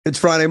It's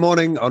Friday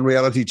morning on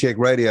Reality Check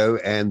Radio,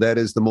 and that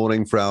is the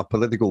morning for our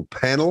political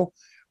panel,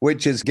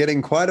 which is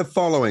getting quite a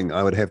following,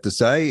 I would have to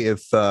say,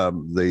 if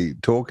the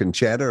talk and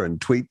chatter and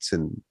tweets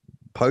and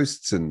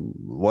posts and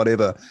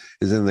whatever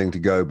is anything to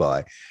go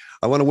by.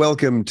 I want to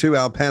welcome to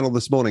our panel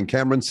this morning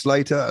Cameron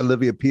Slater,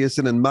 Olivia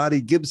Pierson, and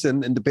Marty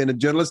Gibson, independent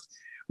journalist.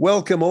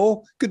 Welcome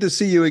all. Good to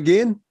see you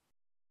again.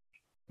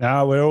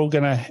 Now we're all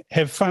going to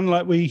have fun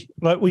like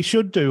we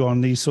should do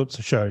on these sorts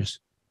of shows.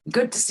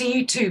 Good to see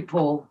you too,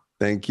 Paul.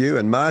 Thank you.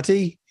 And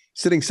Marty,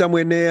 sitting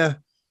somewhere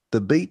near the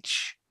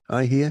beach,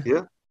 I hear.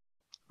 Yeah.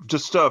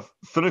 Just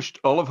finished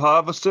olive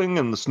harvesting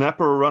and the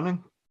snapper are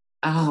running.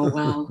 Oh,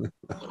 well.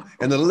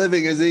 And the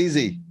living is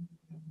easy.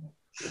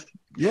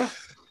 Yeah.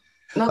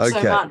 Not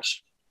so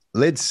much.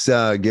 Let's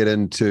get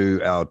into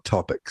our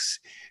topics.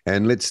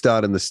 And let's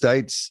start in the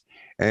States.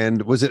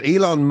 And was it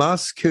Elon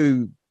Musk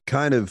who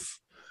kind of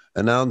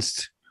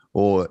announced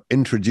or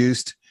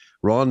introduced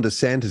Ron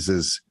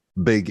DeSantis's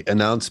big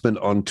announcement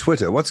on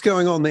Twitter? What's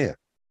going on there?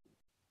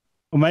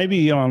 Well,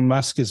 maybe Elon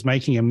Musk is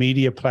making a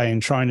media play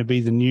and trying to be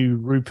the new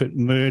Rupert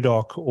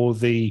Murdoch or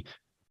the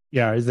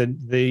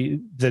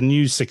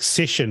new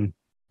Succession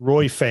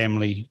Roy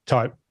family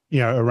type,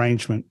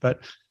 arrangement.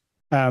 But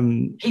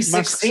he's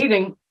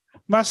succeeding.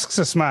 Musk's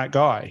a smart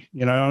guy.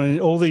 I mean,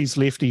 all these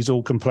lefties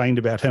all complained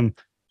about him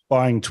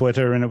buying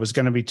Twitter and it was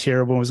going to be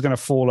terrible, it was going to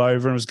fall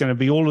over, and it was going to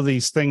be all of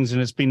these things,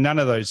 and it's been none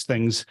of those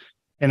things.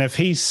 And if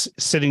he's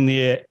sitting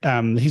there,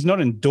 he's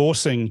not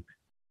endorsing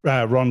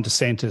Ron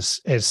DeSantis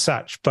as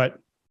such, but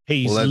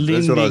he's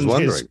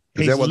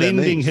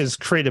lending his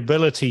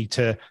credibility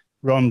to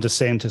Ron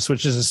DeSantis,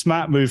 which is a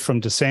smart move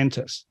from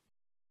DeSantis.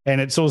 And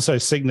it's also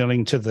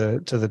signaling to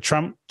the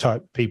Trump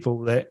type people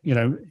that,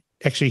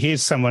 actually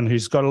here's someone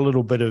who's got a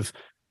little bit of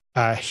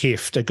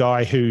heft, a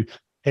guy who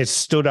has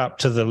stood up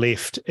to the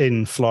left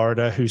in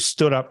Florida, who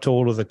stood up to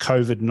all of the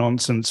COVID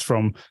nonsense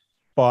from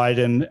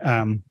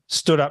Biden,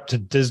 stood up to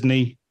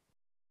Disney.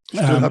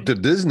 Stood up to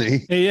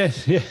Disney? Yeah.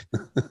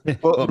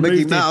 Well,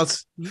 Mickey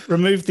Mouse.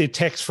 Removed their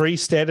tax-free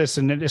status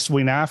and it just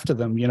went after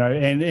them,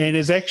 and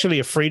is actually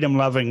a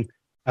freedom-loving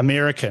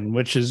American,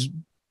 which is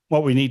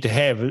what we need to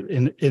have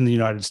in the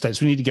United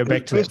States. We need to go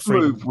back to that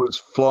freedom. Move was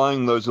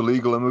flying those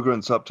illegal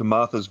immigrants up to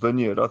Martha's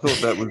Vineyard. I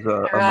thought that was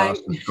a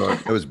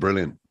masterstroke. It was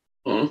brilliant.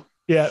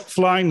 Yeah,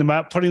 flying them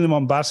up, putting them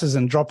on buses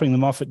and dropping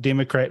them off at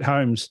Democrat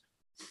homes.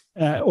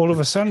 All of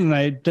a sudden,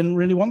 they didn't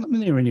really want them in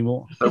there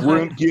anymore. They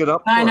weren't geared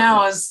up. 9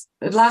 hours.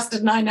 It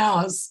lasted 9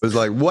 hours. It was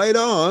like, wait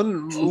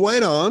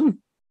on.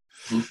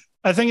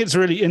 I think it's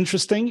really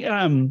interesting.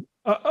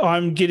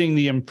 I'm getting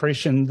the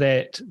impression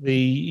that the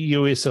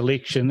US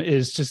election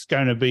is just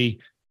going to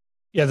be,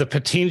 the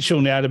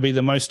potential now to be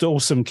the most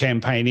awesome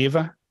campaign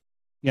ever.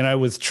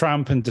 With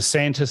Trump and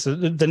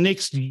DeSantis, the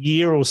next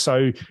year or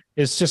so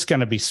is just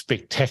going to be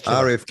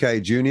spectacular.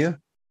 RFK Jr.?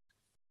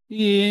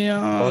 Yeah,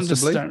 possibly? I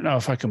just don't know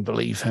if I can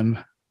believe him.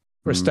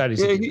 For a start,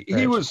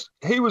 he was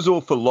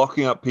all for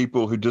locking up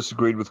people who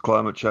disagreed with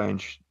climate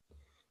change,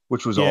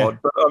 which was odd.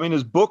 But I mean,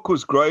 his book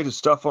was great. His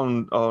stuff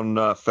on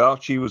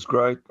Fauci was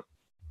great.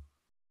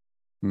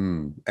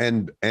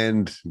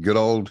 And good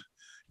old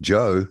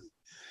Joe.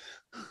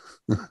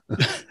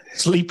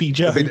 Sleepy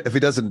Joe. If he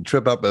doesn't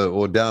trip up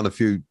or down a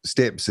few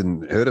steps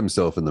and hurt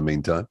himself in the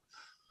meantime.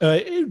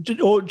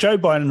 Joe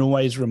Biden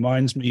always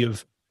reminds me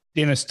of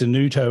Dennis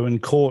Denuto in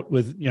court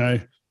with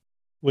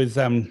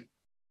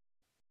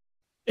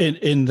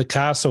in the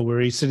castle where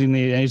he's sitting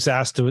there and he's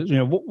asked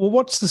to, well,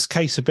 what's this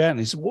case about?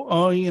 And he said,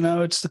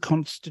 it's the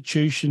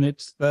Constitution,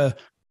 it's the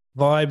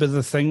vibe of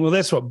the thing. Well,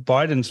 that's what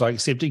Biden's like,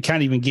 except he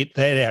can't even get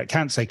that out.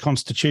 Can't say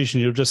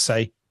Constitution. He'll just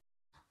say,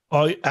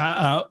 some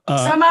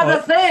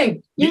other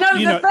thing. You know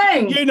the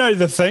thing. You know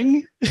the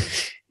thing.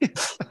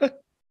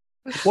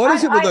 What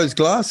is it with those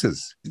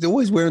glasses? He's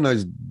always wearing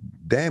those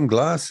damn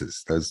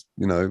glasses. Those,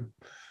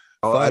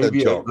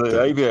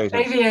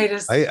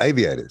 aviators.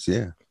 Aviators,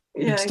 yeah.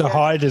 It's to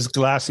hide his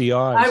glassy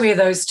eyes. I wear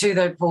those too,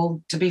 though,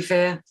 Paul. To be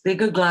fair, they're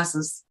good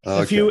glasses.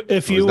 Okay.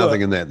 If you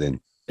nothing in that,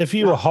 then. If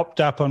you were hopped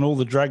up on all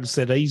the drugs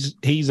that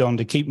he's on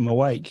to keep him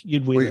awake,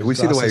 you'd wear. We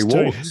see the way he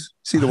walks.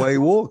 See the way he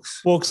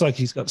walks. Walks like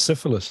he's got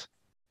syphilis.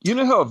 You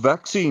know how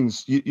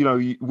vaccines,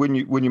 when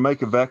you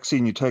make a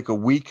vaccine, you take a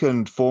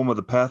weakened form of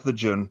the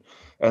pathogen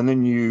and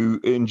then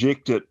you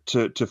inject it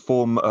to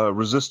form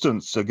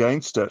resistance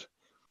against it.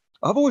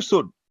 I've always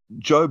thought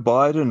Joe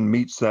Biden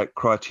meets that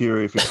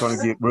criteria if you're trying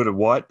to get rid of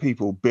white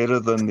people better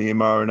than the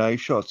mRNA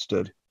shots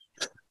did.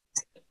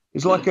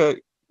 It's like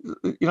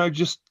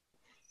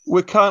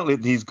we can't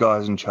let these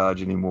guys in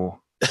charge anymore.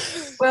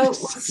 Well,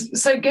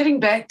 so getting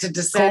back to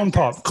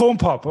DeSantis. Corn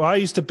pop. I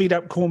used to beat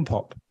up corn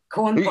pop.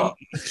 Corn pop.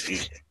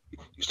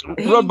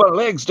 Rub my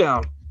legs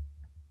down.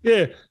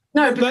 Yeah.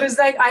 No, because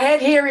I had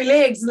hairy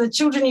legs and the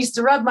children used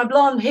to rub my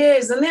blonde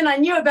hairs, and then I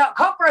knew about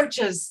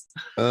cockroaches.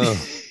 Oh.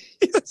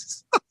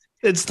 It's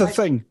the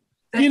thing.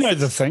 You know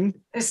the thing.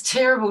 There's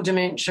terrible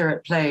dementia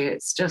at play.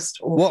 It's just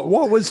awful.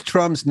 What was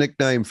Trump's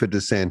nickname for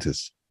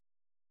DeSantis?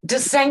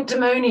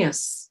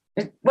 DeSanctimonious.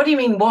 What do you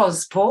mean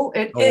was, Paul?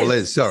 It is. Well,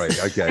 is. Sorry.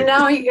 Okay. And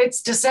now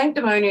it's de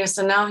sanctimonious,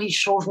 and now he's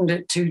shortened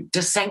it to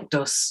de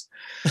sanctus,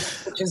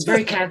 which is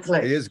very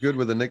Catholic. He is good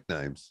with the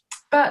nicknames.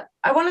 But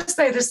I want to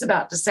say this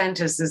about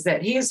DeSantis is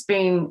that he has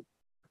been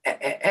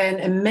an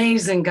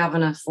amazing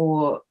governor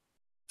for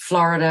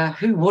Florida.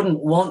 Who wouldn't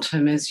want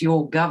him as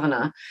your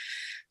governor?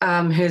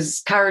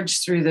 His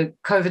courage through the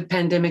COVID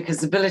pandemic,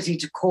 his ability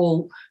to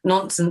call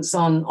nonsense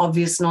on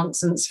obvious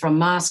nonsense, from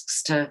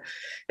masks to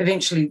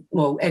eventually,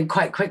 and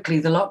quite quickly,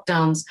 the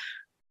lockdowns.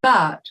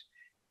 But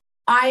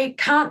I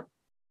can't,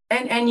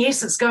 and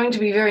yes, it's going to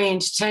be very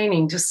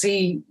entertaining to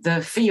see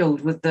the field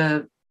with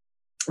the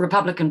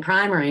Republican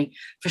primary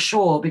for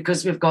sure,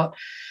 because we've got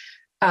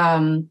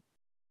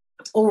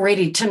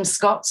already Tim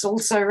Scott's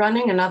also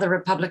running, another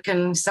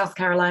Republican South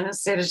Carolina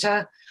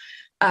senator.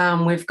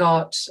 We've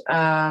got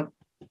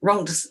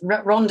Ron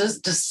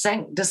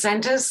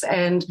DeSantis,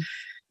 and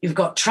you've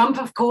got Trump,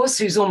 of course,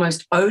 who's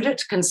almost owed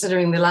it,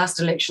 considering the last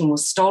election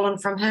was stolen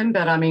from him.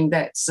 But I mean,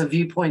 that's a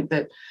viewpoint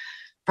that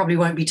probably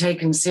won't be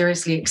taken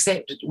seriously,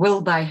 except it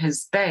will by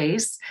his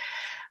base.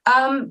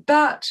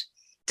 But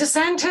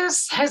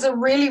DeSantis has a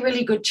really,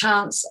 really good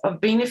chance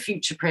of being a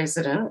future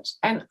president,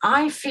 and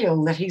I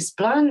feel that he's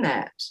blown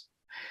that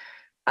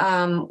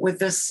with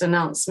this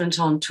announcement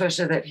on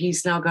Twitter that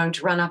he's now going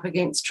to run up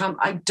against Trump.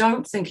 I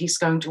don't think he's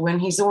going to win.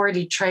 He's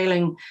already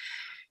trailing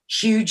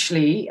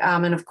hugely,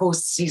 and of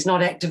course, he's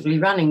not actively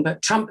running,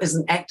 but Trump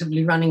isn't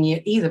actively running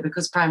yet either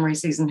because primary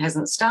season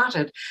hasn't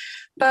started.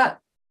 But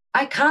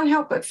I can't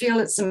help but feel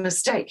it's a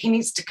mistake. He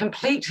needs to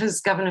complete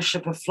his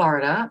governorship of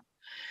Florida,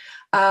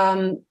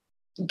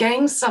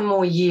 gain some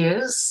more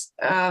years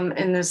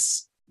in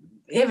this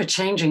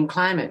ever-changing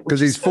climate.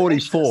 Because he's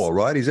 44,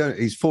 right?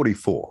 He's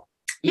 44.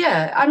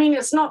 Yeah, I mean,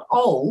 it's not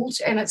old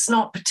and it's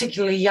not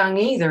particularly young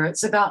either.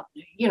 It's about,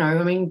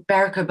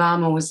 Barack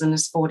Obama was in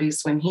his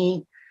 40s when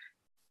he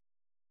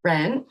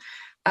ran.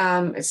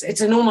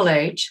 It's a normal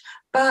age.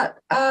 But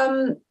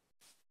to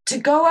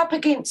go up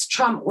against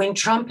Trump when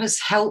Trump has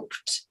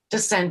helped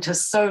DeSantis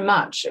so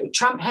much,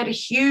 Trump had a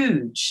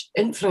huge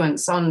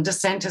influence on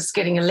DeSantis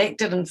getting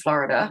elected in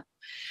Florida.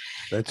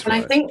 That's right.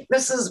 And I think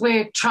this is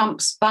where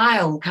Trump's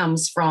bile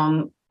comes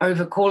from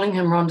over calling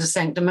him Ron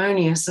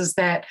DeSanctimonious, is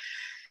that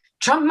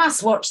Trump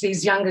must watch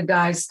these younger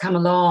guys come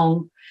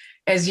along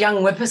as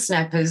young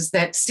whippersnappers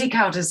that seek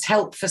out his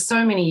help for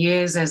so many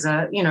years as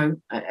an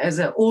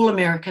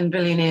all-American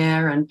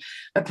billionaire and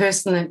a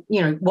person that,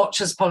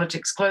 watches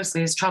politics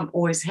closely, as Trump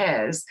always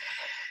has.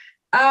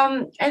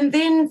 And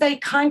then they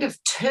kind of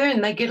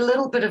turn, they get a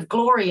little bit of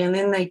glory, and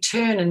then they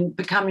turn and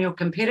become your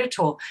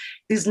competitor.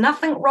 There's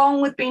nothing wrong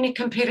with being a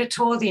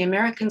competitor. The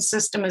American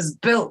system is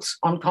built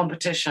on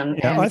competition.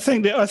 Yeah, I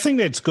think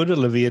that's good,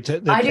 Olivia,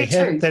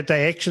 that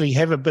they actually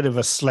have a bit of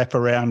a slap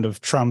around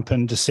of Trump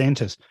and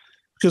DeSantis,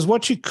 because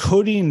what you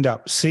could end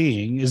up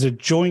seeing is a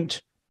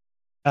joint.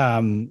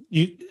 The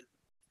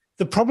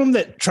problem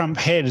that Trump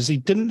had is he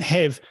didn't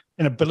have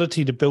an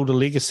ability to build a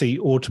legacy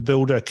or to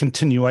build a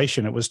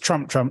continuation. It was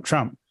Trump, Trump,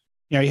 Trump.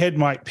 He had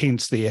Mike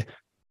Pence there,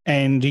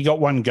 and he got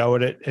one go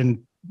at it,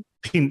 and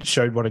Pence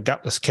showed what a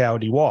gutless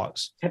coward he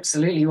was.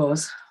 Absolutely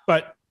was.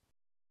 But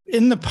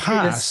in the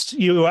past,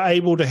 you were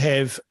able to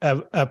have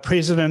a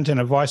president and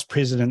a vice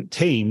president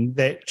team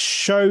that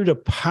showed a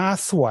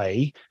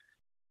pathway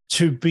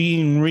to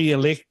being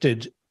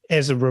re-elected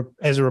as a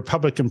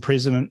Republican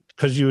president,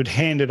 because you would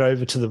hand it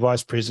over to the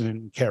vice president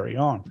and carry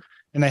on.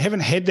 And they haven't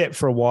had that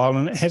for a while,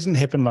 and it hasn't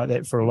happened like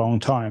that for a long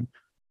time.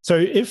 So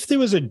if there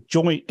was a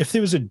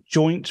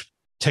joint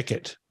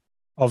ticket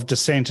of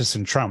DeSantis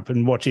and Trump,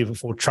 and whatever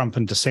for Trump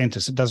and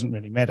DeSantis, it doesn't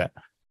really matter,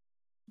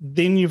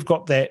 then you've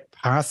got that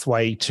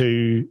pathway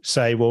to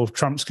say, well, if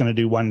Trump's going to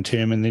do one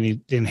term, and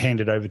then hand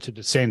it over to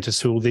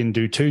DeSantis, who will then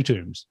do 2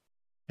 terms.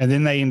 And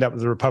then they end up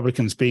with the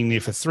Republicans being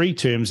there for 3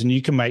 terms, and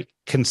you can make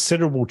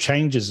considerable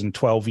changes in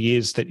 12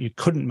 years that you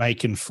couldn't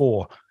make in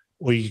 4,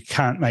 or you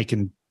can't make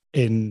in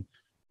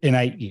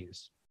 8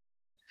 years.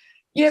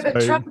 Yeah,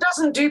 but Trump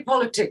doesn't do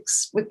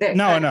politics with that.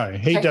 No,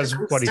 he does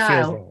what style. He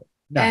feels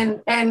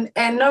like. No.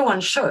 And no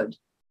one should.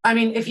 I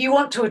mean, if you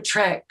want to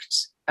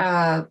attract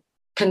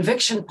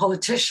conviction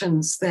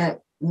politicians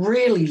that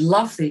really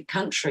love their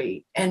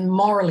country and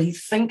morally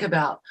think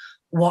about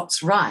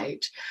what's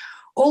right,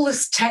 all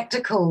this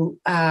tactical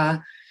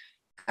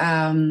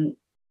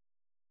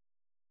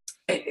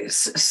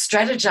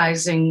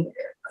strategizing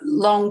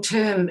long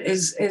term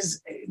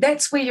is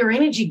that's where your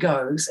energy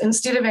goes,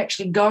 instead of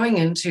actually going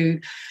into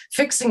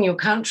fixing your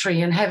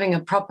country and having a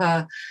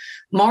proper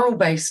moral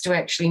base to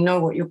actually know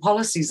what your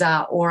policies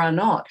are or are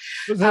not.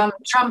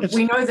 Trump,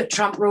 we know that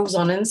Trump rules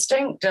on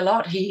instinct a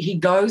lot. He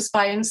goes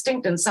by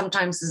instinct, and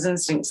sometimes his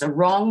instincts are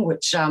wrong,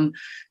 which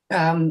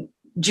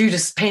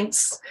Judas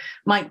Pence,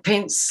 Mike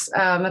Pence,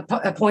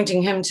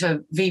 appointing him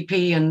to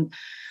VP and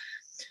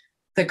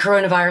the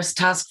coronavirus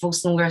task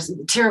force and all the rest,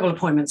 terrible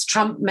appointments.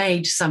 Trump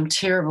made some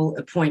terrible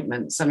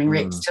appointments. I mean,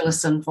 Rex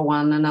Tillerson for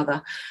one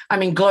another. I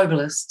mean,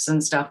 globalists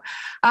and stuff.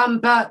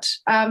 But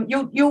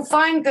you'll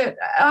find that,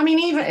 I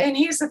mean, and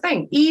here's the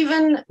thing,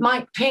 even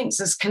Mike Pence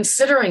is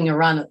considering a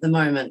run at the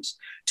moment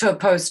to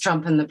oppose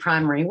Trump in the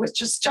primary,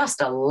 which is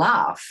just a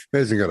laugh. He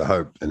hasn't got a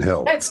hope in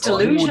hell. That's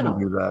delusional.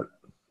 He wouldn't do that.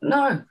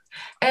 No.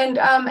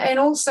 And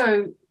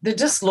also the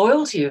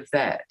disloyalty of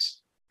that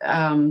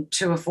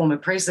to a former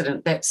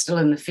president that's still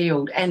in the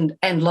field and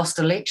lost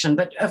election.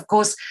 But of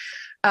course,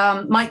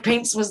 Mike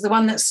Pence was the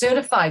one that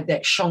certified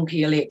that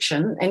shonky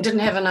election and didn't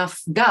have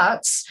enough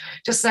guts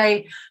to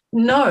say,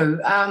 no,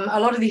 a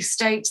lot of these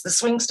states, the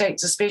swing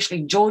states,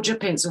 especially Georgia,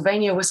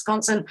 Pennsylvania,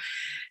 Wisconsin,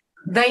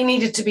 they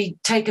needed to be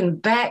taken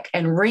back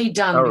and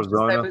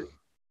redone.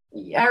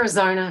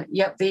 Arizona,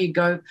 yep, there you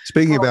go.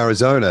 Speaking of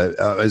Arizona,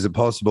 is it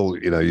possible,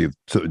 you're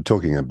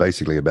talking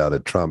basically about a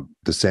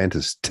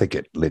Trump-DeSantis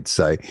ticket, let's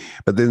say,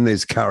 but then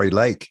there's Kari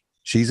Lake.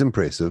 She's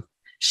impressive.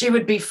 She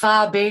would be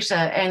far better,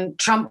 and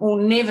Trump will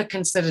never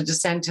consider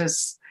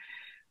DeSantis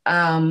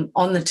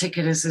on the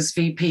ticket as his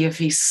VP if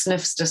he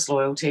sniffs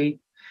disloyalty.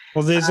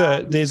 Well,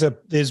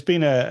 there's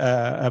been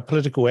a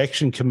political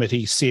action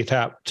committee set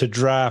up to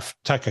draft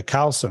Tucker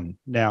Carlson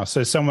now.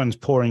 So someone's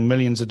pouring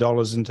millions of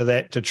dollars into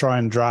that to try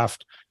and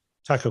draft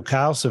Tucker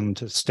Carlson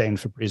to stand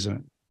for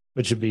president,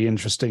 which would be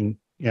interesting.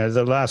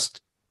 The last,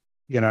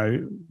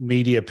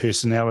 media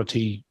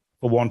personality,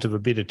 for want of a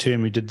better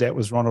term, who did that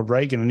was Ronald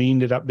Reagan, and he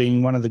ended up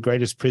being one of the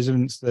greatest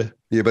presidents.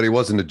 Yeah, but he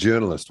wasn't a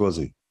journalist, was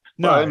he?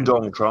 No, and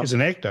Donald Trump. He's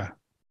an actor.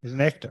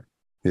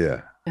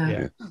 Yeah.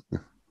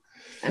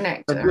 An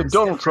actor.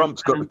 Donald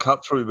Trump's got the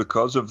cut through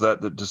because of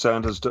that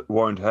DeSantis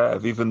won't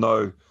have, even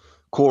though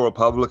core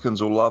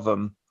Republicans will love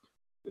him.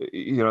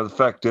 The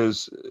fact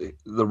is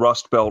the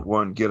Rust Belt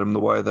won't get him the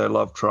way they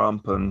love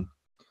Trump, and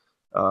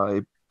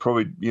he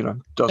probably,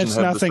 doesn't it's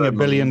have nothing the $1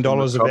 billion of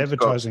Trump's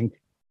advertising. got.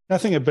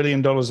 Nothing $1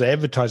 billion of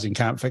advertising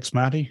can't fix,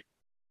 Marty.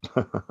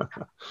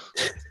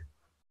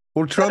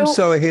 Well, Trump's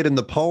so ahead in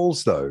the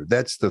polls, though.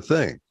 That's the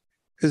thing,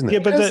 isn't it? Yeah,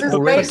 but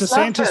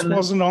DeSantis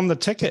wasn't on the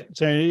ticket.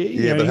 So,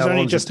 he's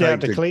only just now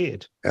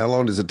declared. How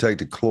long does it take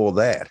to claw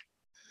that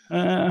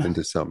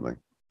into something?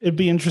 It'd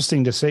be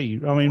interesting to see.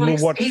 I mean,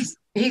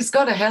 he's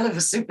got a hell of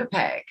a super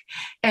PAC.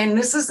 And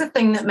this is the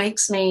thing that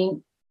makes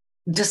me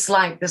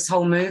dislike this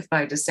whole move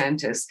by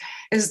DeSantis,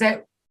 is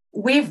that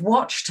we've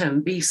watched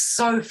him be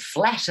so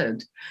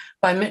flattered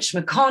by Mitch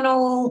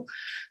McConnell,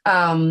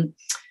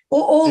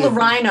 all the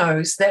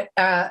rhinos that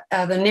are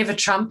the never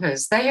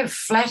Trumpers. They have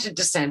flattered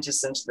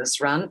DeSantis into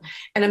this run.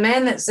 And a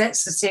man that's that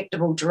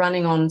susceptible to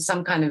running on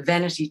some kind of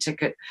vanity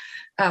ticket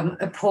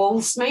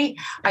appalls me.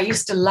 I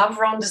used to love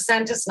Ron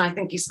DeSantis, and I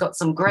think he's got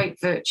some great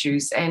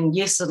virtues. And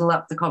yes, it'll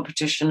up the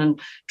competition, and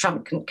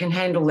Trump can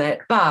handle that.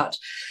 But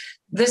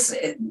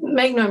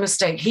make no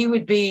mistake, he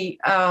would be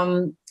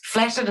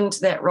flattered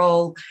into that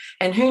role,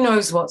 and who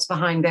knows what's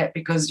behind that,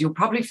 because you'll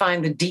probably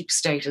find the deep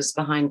state is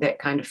behind that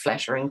kind of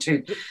flattering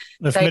too.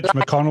 If Mitch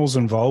McConnell's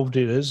involved,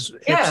 it is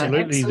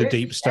absolutely the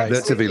deep state.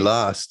 That's if he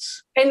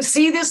lasts. And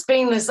see,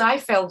 I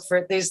fell for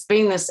it. There's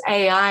been this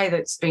AI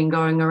that's been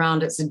going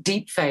around. It's a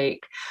deep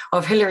fake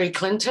of Hillary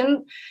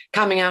Clinton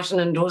coming out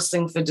and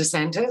endorsing for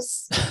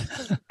DeSantis.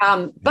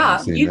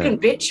 But you can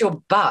bet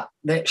your butt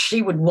that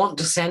she would want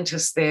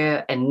DeSantis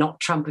there and not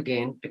Trump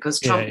again, because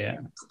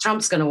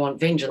Trump's going to want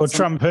vengeance.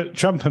 Well,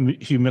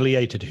 Trump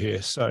humiliated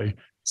her so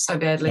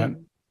badly.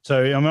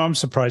 I'm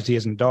surprised he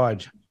hasn't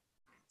died.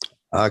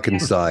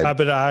 Arkenside.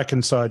 But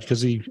Arkenside,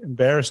 because he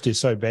embarrassed her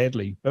so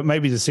badly. But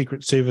maybe the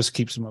Secret Service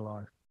keeps him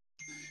alive.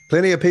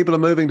 Plenty of people are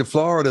moving to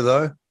Florida,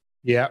 though.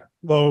 Yeah.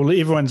 Well,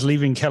 everyone's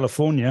leaving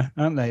California,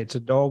 aren't they? It's a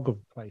dog of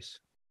a place.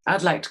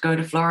 I'd like to go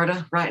to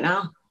Florida right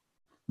now.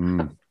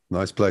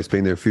 Nice place.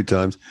 Been there a few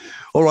times.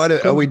 All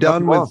right. Are we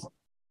done with...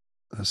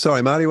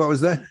 Sorry, Marty, what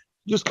was that?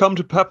 Just come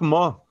to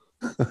Papamar.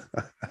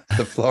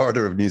 The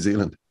Florida of New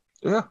Zealand.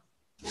 Yeah.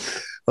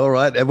 All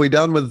right. Have we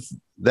done with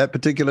that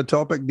particular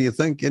topic? Do you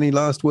think? Any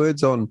last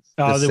words on?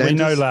 There'll be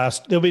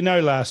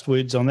no last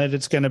words on that.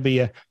 It's going to be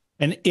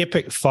an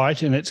epic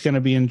fight, and it's going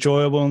to be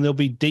enjoyable, and there'll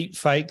be deep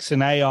fakes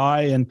and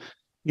AI and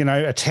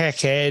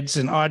attack ads,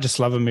 and I just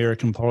love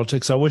American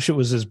politics. I wish it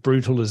was as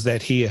brutal as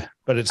that here,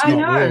 but it's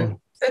not.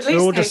 Real. They're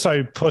all just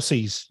so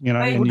pussies, in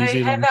New Zealand.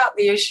 They have out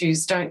the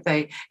issues, don't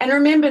they? And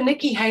remember,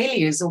 Nikki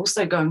Haley is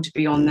also going to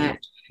be on that.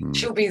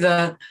 She'll be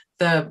the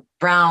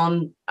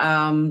brown.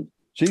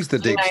 She's the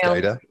deep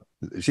stater.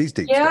 She's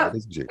deep state,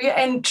 isn't she?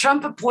 Yeah, and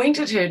Trump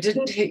appointed her,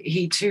 didn't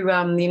he, to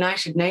the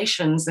United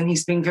Nations, and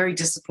he's been very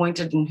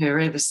disappointed in her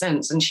ever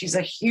since. And she's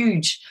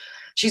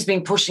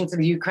been pushing for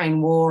the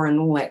Ukraine war and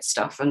all that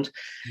stuff. And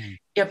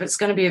it's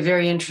going to be a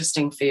very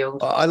interesting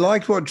field. I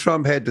liked what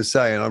Trump had to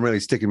say, and I'm really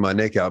sticking my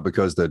neck out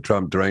because the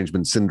Trump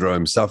derangement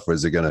syndrome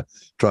sufferers are going to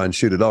try and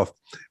shoot it off.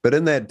 But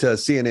in that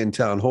CNN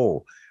town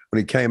hall, when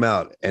he came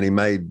out and he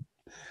made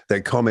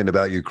that comment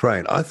about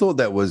Ukraine, I thought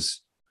that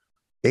was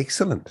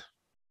excellent.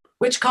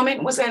 Which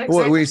comment was that exactly?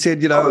 Well, we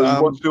said, he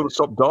wants people to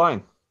stop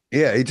dying.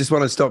 Yeah, he just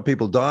wanted to stop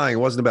people dying. It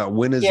wasn't about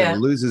winners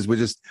and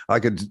losers. I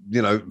could,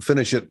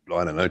 finish it,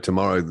 I don't know,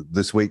 tomorrow,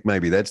 this week,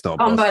 maybe. That's not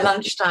possible. By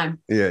lunchtime.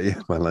 Yeah,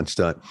 by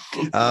lunchtime.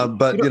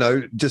 But,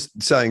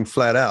 just saying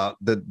flat out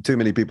that too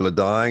many people are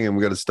dying and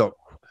we've got to stop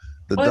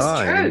the dying.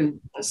 It's true.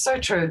 It's so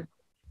true.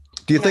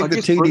 Do you think the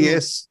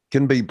TDS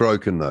can be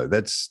broken, though.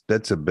 That's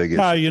a big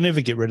issue. No, you'll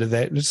never get rid of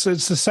that. It's the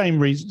same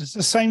reason. It's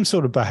the same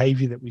sort of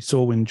behaviour that we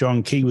saw when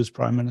John Key was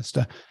Prime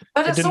Minister.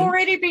 But it's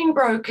already been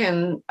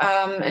broken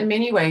in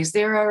many ways.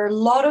 There are a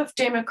lot of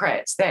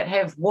Democrats that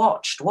have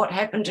watched what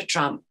happened to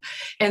Trump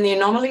and the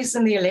anomalies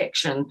in the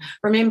election.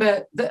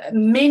 Remember,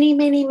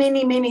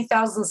 many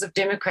thousands of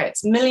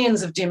Democrats,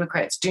 millions of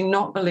Democrats do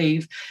not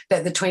believe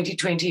that the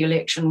 2020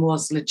 election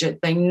was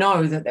legit. They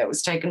know that that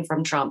was taken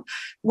from Trump.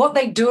 What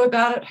they do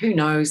about it, who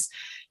knows?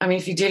 I mean,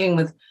 if you're dealing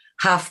with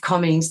half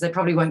commies, they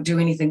probably won't do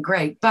anything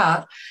great.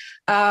 But,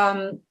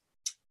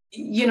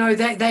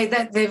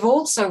 they've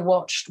also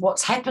watched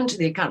what's happened to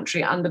their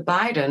country under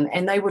Biden,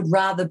 and they would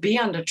rather be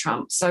under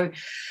Trump. So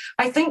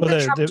I think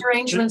the Trump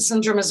derangement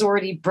syndrome is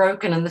already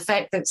broken. And the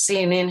fact that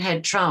CNN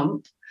had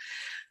Trump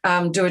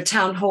do a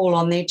town hall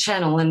on their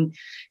channel and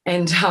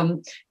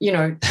because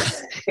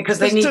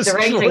they need the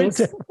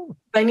ratings.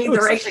 They need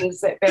the ratings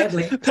that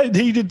badly. They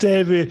needed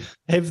to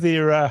have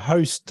their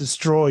host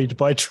destroyed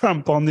by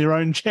Trump on their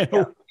own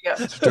channel. Yeah.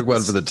 Took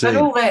one for the team.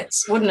 But all that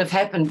wouldn't have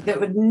happened. That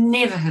would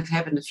never have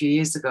happened a few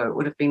years ago. It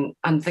would have been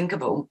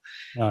unthinkable.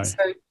 No. So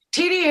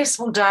TDS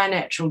will die a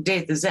natural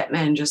death as that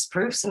man just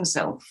proves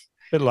himself.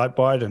 A bit like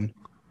Biden.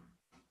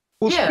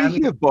 Well,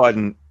 speaking of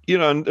Biden,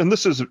 and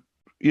this is,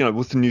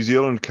 with the New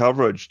Zealand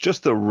coverage,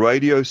 just the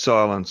radio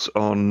silence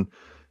on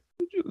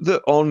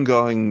the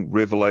ongoing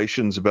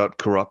revelations about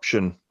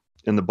corruption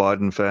in the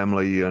Biden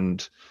family,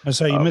 and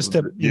so you missed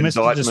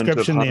the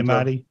description there,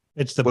 Marty.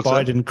 It's the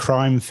Biden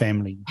crime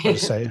family. You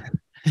say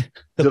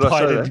Did I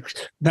say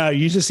that? No,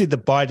 you just said the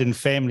Biden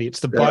family. It's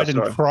the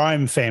Biden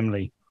crime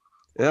family.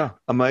 Yeah,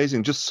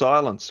 amazing. Just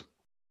silence.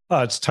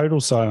 Oh, it's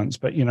total silence.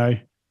 But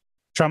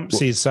Trump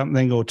says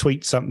something or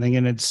tweets something,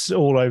 and it's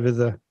all over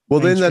the. Well,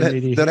 then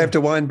they'd have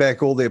to wind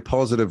back all their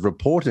positive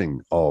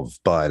reporting of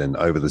Biden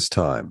over this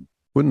time,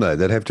 wouldn't they?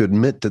 They'd have to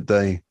admit that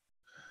they.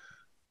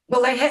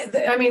 Well,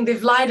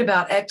 they've lied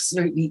about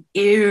absolutely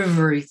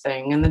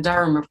everything, and the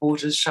Durham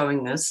report is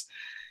showing this.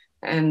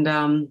 And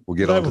we'll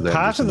get on to that. They were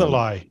part of the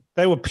lie.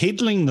 They were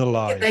peddling the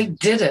lie. They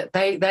did it.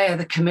 They are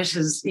the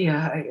committers.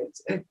 Yeah,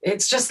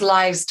 it's just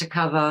lies to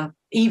cover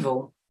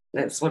evil.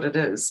 That's what it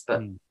is.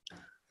 But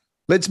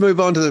let's move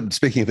on to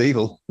speaking of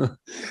evil.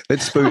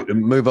 Let's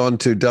move on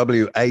to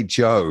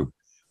WHO,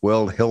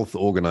 World Health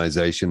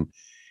Organization,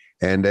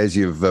 and as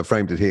you've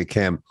framed it here,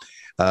 Cam.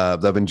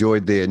 They've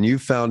enjoyed their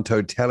newfound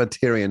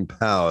totalitarian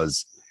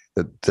powers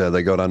that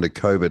they got under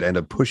COVID and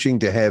are pushing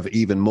to have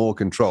even more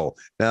control.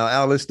 Now,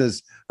 our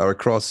listeners are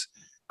across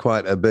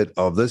quite a bit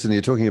of this, and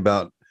you're talking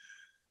about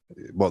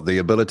the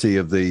ability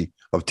of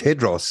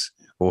Tedros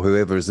or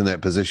whoever is in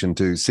that position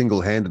to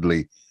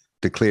single-handedly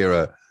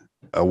declare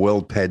a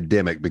world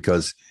pandemic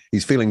because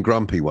he's feeling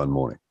grumpy one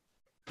morning.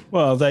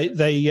 Well, they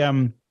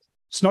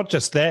it's not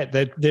just that.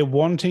 They're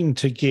wanting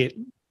to get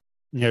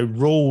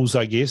rules,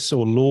 I guess,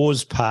 or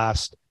laws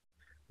passed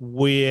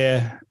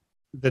where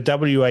the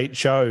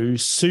WHO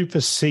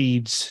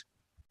supersedes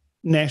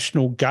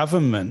national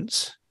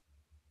governments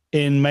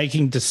in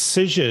making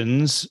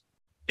decisions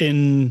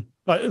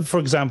for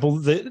example,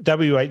 the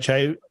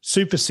WHO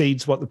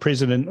supersedes what the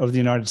President of the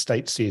United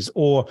States says,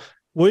 or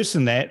worse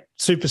than that,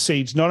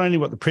 supersedes not only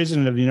what the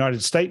President of the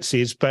United States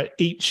says, but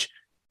each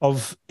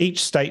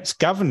state's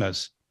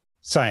governors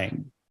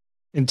saying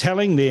and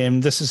telling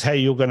them this is how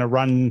you're going to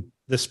run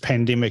this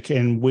pandemic,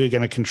 and we're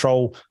going to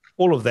control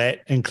all of that,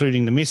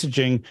 including the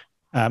messaging,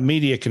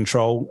 media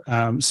control,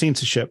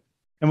 censorship.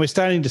 And we're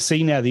starting to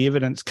see now the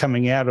evidence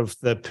coming out of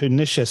the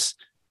pernicious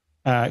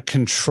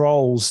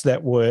controls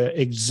that were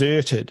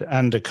exerted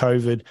under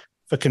COVID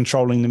for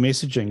controlling the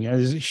messaging.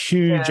 There's a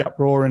huge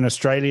uproar in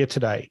Australia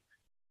today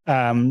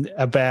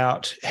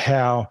about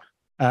how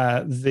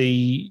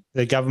the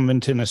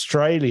government in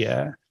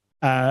Australia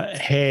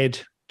had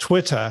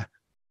Twitter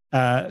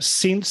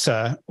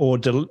censor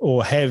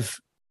or have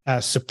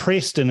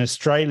suppressed in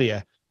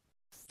Australia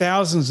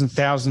thousands and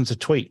thousands of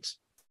tweets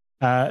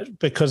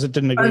because it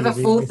didn't agree over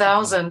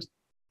 4,000.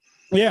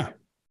 Yeah.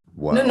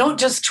 Wow. No, not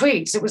just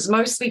tweets. It was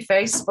mostly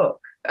Facebook,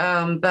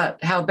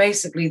 but how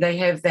basically they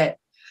have that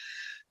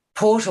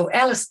portal.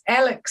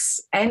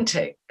 Alex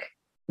Antic,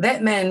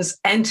 that man's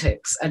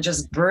antics are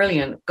just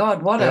brilliant.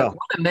 God, what a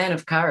man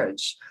of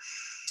courage.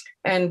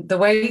 And the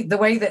way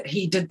that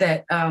he did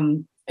that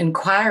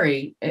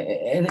inquiry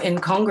in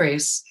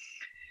Congress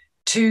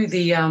to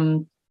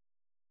the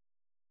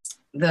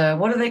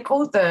what are they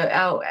called?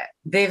 Their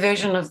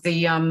version of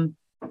the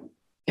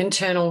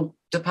internal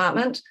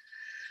department,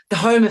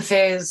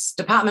 the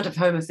Department of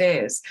Home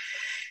Affairs.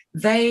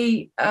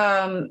 They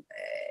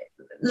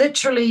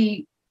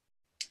literally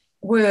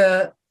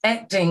were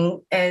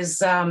acting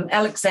as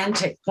Alex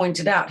Antic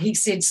pointed out. He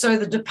said, so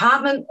the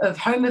Department of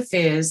Home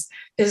Affairs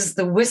is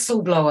the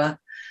whistleblower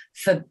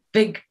for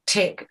big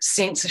tech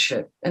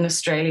censorship in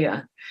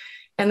Australia.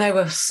 And they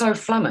were so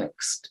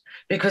flummoxed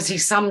because he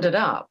summed it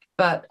up.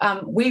 But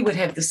we would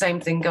have the same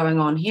thing going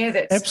on here.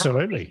 That's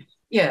absolutely.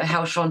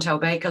 How Chantal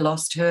Baker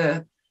lost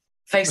her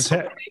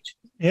Facebook page.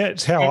 Yeah,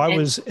 it's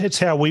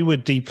how we were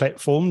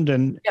deplatformed,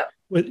 and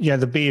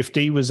the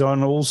BFD was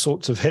on all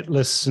sorts of hit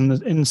lists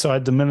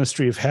inside the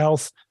Ministry of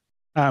Health.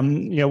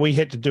 We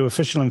had to do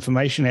Official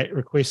Information Act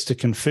requests to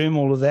confirm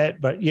all of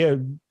that. But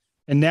and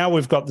now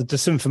we've got the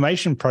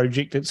Disinformation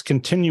Project that's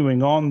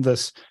continuing on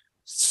this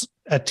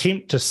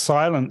attempt to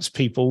silence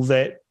people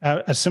that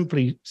are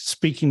simply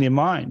speaking their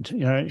mind,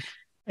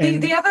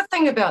 And the other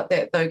thing about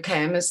that, though,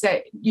 Cam, is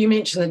that you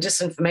mentioned the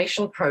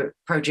Disinformation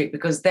Project,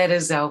 because that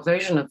is our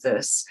version of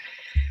this.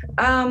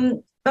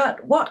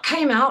 But what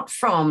came out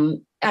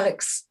from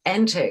Alex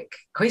Antic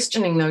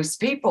questioning those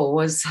people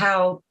was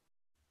how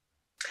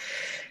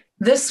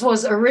this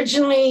was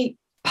originally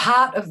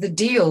part of the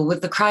deal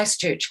with the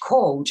Christchurch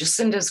Call,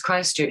 Jacinda's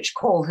Christchurch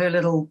Call, her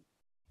little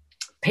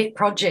pet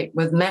project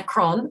with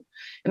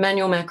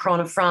Emmanuel Macron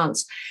of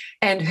France,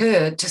 and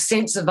her to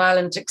censor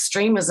violent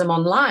extremism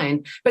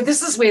online. But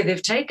this is where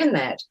they've taken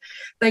that.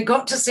 They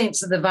got to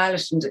censor the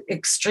violent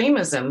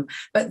extremism,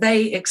 but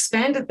they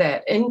expanded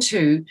that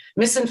into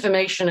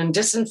misinformation and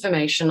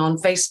disinformation on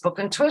Facebook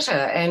and Twitter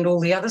and all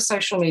the other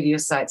social media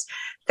sites.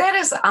 That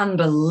is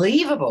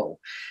unbelievable,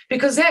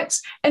 because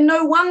and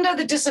no wonder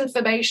the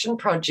Disinformation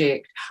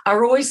Project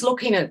are always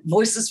looking at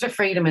Voices for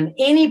Freedom and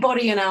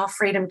anybody in our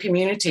freedom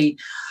community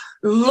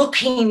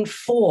looking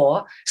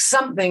for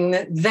something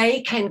that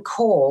they can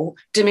call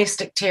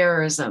domestic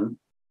terrorism.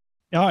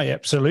 Oh,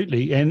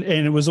 absolutely. And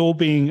it was all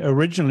being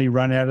originally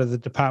run out of the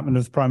Department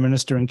of the Prime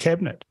Minister and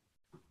Cabinet.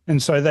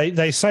 And so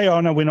they say, oh,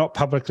 no, we're not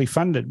publicly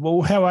funded.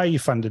 Well, how are you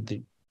funded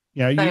then?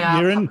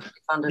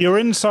 You're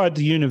inside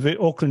the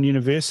Auckland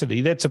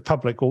University. That's a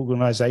public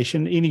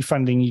organisation. Any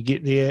funding you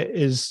get there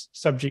is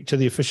subject to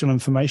the Official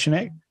Information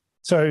Act.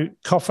 So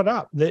cough it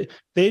up.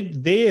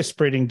 They're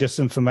spreading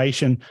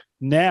disinformation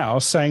now,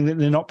 saying that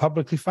they're not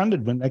publicly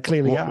funded when they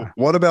clearly are.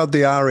 What about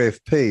the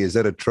RFP? Is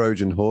that a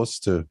Trojan horse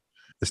to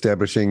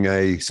establishing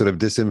a sort of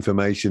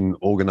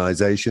disinformation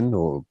organisation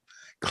or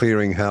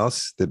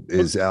clearinghouse that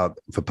is out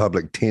for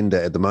public tender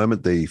at the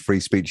moment? The Free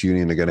Speech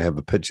Union are going to have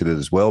a pitch at it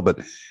as well, but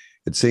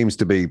it seems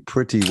to be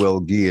pretty well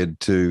geared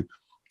to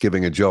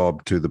giving a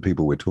job to the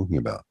people we're talking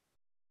about.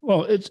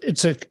 Well,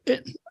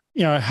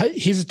 I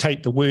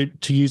hesitate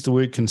to use the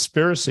word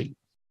conspiracy,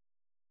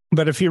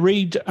 but if you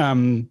read,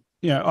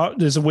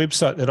 there's a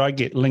website that I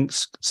get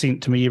links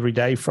sent to me every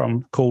day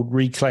from called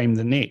Reclaim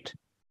the Net,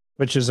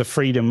 which is a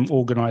freedom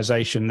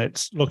organisation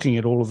that's looking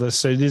at all of this.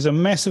 So there's a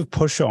massive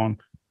push on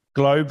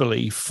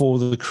globally for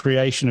the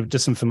creation of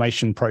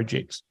disinformation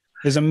projects.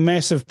 There's a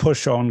massive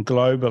push on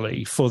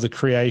globally for the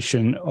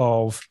creation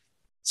of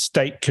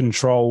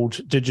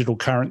state-controlled digital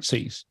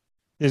currencies.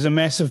 There's a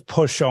massive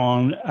push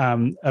on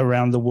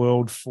around the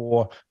world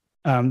for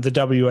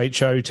the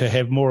WHO to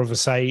have more of a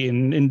say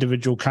in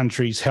individual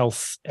countries'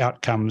 health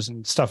outcomes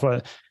and stuff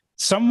like that.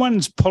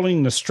 Someone's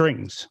pulling the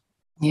strings.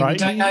 Yeah,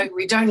 right?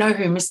 We don't know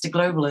who Mr.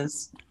 Global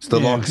is. It's the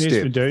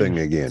lockstep thing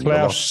again.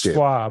 Klaus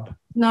Schwab.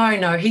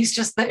 No, he's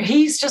just the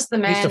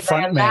man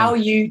they allow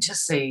you to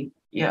see.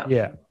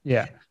 Yeah.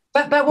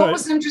 But what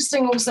was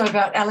interesting also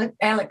about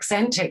Alex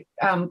Antic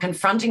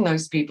confronting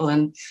those people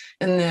in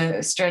the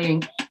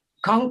Australian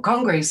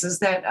Congress is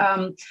that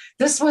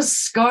this was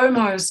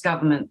ScoMo's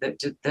government that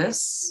did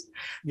this.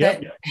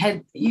 Yep. That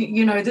had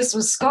this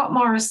was Scott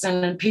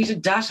Morrison and Peter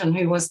Dutton,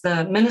 who was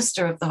the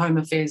Minister of the Home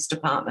Affairs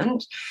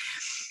Department.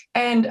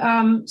 And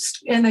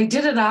they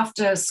did it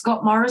after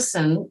Scott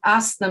Morrison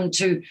asked them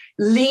to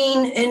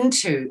lean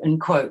into, in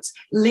quotes,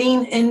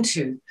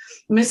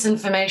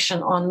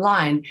 misinformation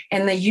online.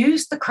 And they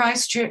used the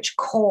Christchurch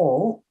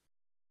Call,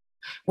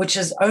 which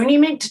is only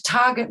meant to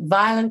target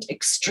violent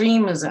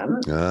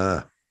extremism,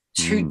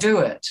 to do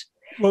it.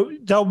 Well,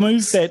 they'll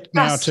move that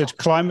now to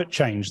climate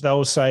change.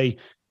 They'll say,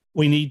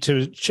 we need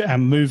to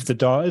move the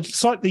dial.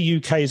 It's like the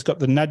UK's got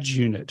the nudge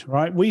unit,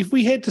 right?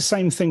 We had the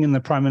same thing in the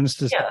Prime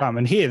Minister's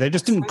department here. They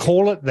just didn't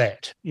call it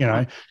that,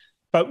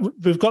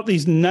 But we've got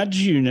these nudge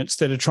units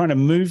that are trying to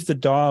move the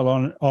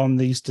dial on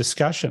these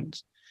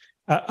discussions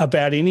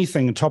about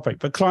anything topic.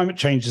 But climate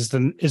change is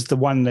the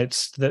one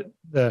that's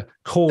the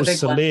cause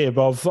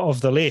célèbre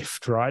of the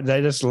left, right?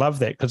 They just love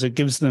that because it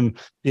gives them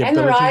the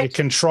ability to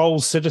control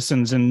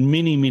citizens in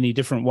many, many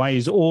different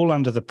ways, all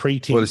under the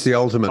pretense it's the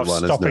ultimate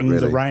one, stopping isn't it,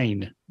 really? the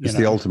rain. It's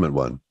the ultimate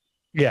one.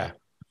 Yeah.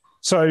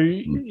 So,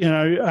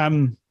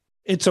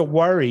 it's a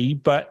worry,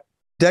 but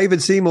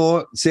David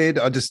Seymour said,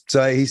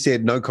 he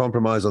said no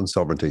compromise on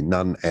sovereignty,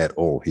 none at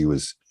all. He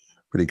was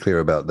pretty clear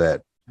about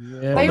that.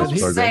 Yeah, they all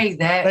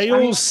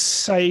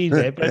say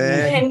that. But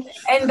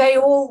and they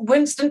all.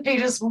 Winston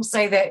Peters will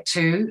say that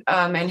too,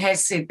 and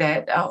has said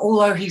that.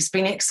 Although he's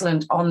been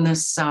excellent on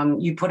this.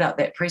 You put out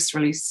that press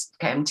release,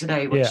 Cam,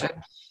 today, which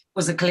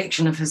was a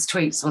collection of his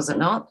tweets, was it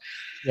not?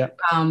 Yeah.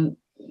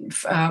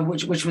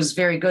 Which was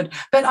very good.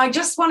 But I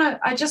just want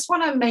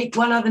to make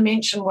one other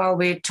mention while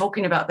we're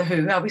talking about the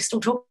WHO. Are we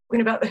still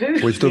talking about the WHO?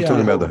 We're still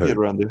talking about the WHO.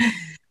 Around there.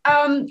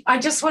 I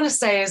just want to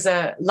say, as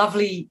a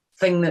lovely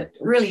thing that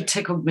really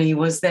tickled me,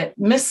 was that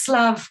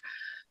Mislav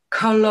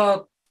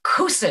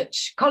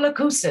Kolokusic,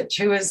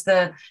 who is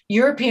the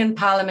European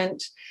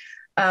Parliament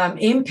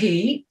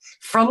MP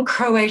from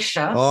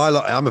Croatia.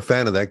 Oh, I'm a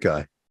fan of that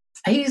guy.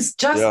 He's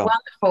just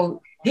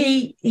wonderful.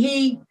 He,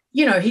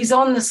 he's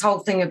on this whole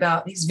thing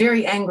about, he's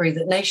very angry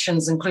that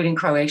nations, including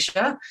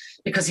Croatia,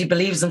 because he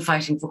believes in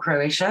fighting for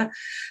Croatia,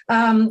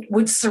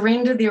 would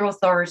surrender their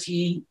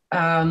authority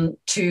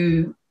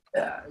to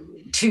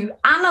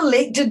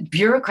unelected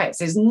bureaucrats.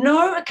 There's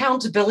no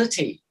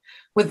accountability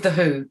with the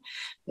WHO.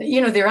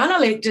 They're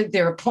unelected,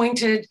 they're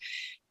appointed.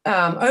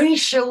 Only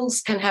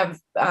shills can have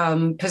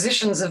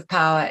positions of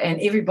power,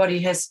 and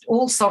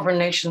all sovereign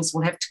nations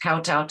will have to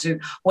kowtow to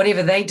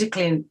whatever they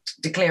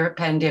declare a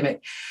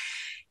pandemic.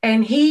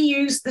 And he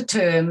used the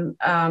term,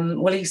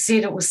 he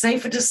said it was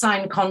safer to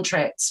sign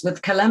contracts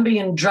with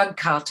Colombian drug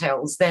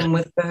cartels than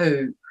with the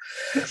WHO.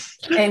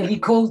 And he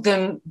called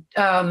them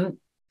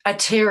a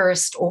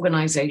terrorist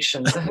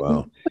organization. The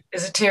WHO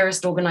is a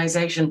terrorist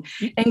organization,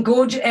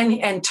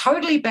 and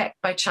totally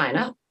backed by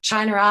China.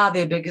 China are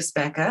their biggest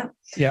backer.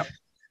 Yeah.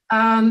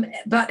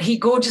 But he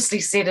gorgeously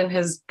said in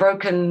his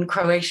broken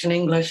Croatian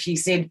English, he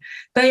said,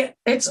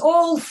 it's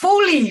all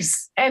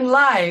foolies and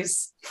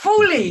lies,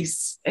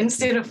 foolies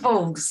instead of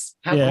fools.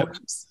 How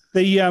gorgeous.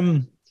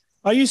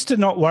 I used to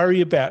not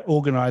worry about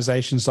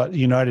organizations like the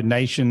United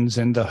Nations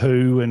and the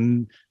WHO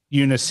and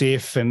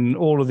UNICEF and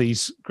all of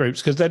these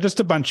groups because they're just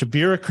a bunch of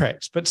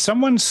bureaucrats, but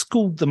someone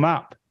schooled them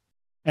up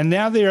and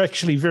now they're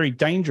actually very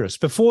dangerous.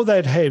 Before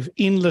they'd have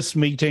endless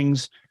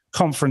meetings,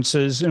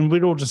 conferences, and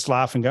we'd all just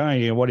laugh and go, oh,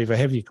 yeah, whatever,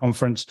 have your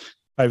conference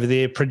over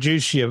there,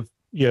 produce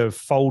your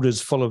folders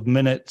full of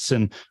minutes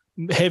and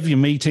have your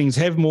meetings,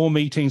 have more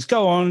meetings,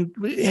 go on.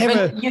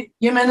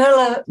 Your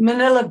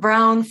manila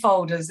brown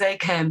folders, they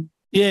can.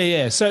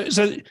 Yeah. So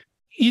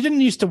you didn't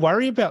used to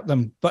worry about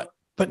them, but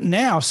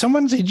now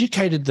someone's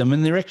educated them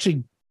and they're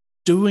actually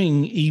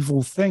doing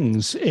evil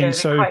things. And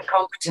they're quite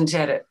competent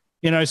at it.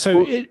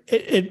 So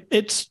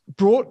it's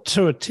brought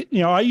to it.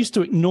 I used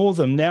to ignore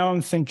them. Now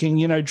I'm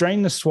thinking,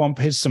 drain the swamp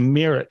has some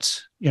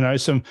merits.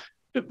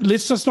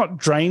 Let's just not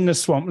drain the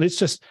swamp. Let's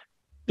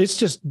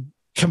just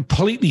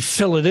completely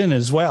fill it in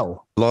as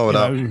well. Blow it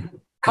up.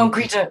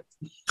 Concrete it.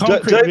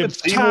 David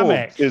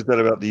Seymour says that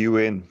about the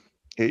UN.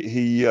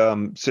 He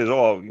says,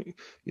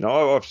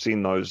 I've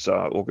seen those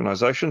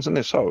organisations and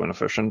they're so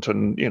inefficient,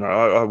 and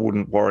I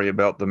wouldn't worry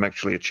about them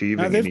actually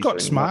achieving. No, they've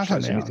got smarter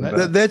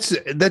now. That's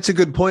a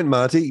good point,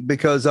 Marty,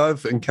 because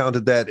I've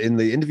encountered that in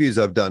the interviews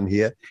I've done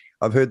here.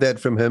 I've heard that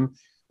from him,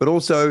 but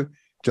also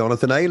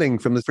Jonathan Ayling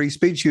from the Free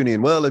Speech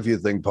Union. Well, if you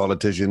think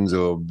politicians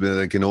or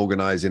they can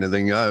organise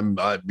anything,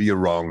 you're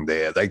wrong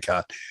there. They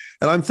can't.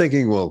 And I'm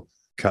thinking, well,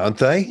 can't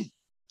they?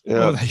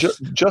 Yeah,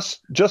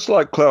 just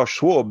like Klaus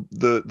Schwab,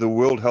 the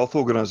World Health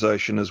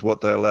Organization is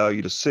what they allow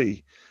you to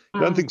see.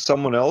 You don't think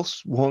someone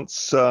else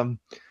wants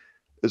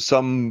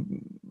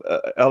some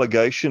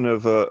allegation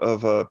of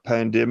a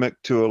pandemic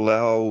to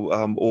allow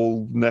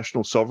all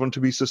national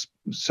sovereignty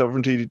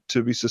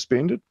to be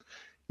suspended?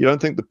 You don't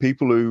think the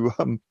people who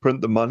print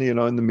the money and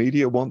own the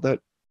media want that?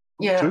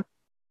 Too?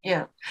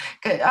 Yeah.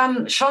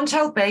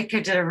 Chantal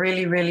Baker did a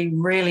really, really,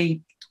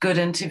 really good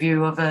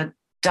interview of a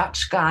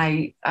Dutch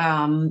guy.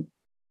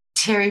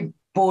 Terry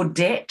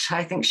Baudet,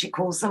 I think she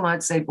calls him.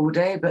 I'd say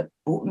Baudet, but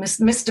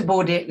Mr.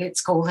 Baudet,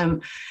 let's call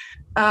him.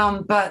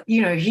 But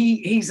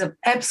he's an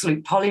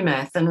absolute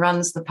polymath and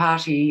runs the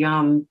party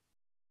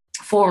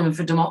Forum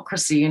for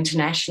Democracy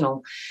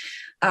International.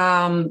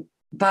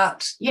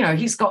 But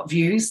he's got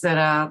views that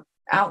are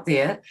out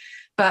there.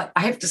 But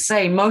I have to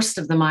say, most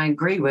of them I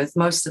agree with.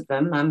 Most of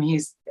them.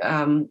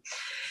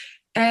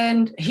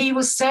 And he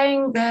was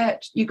saying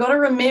that you got to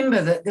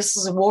remember that this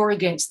is a war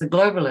against the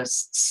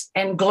globalists,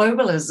 and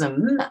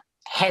globalism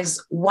has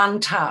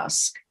one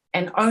task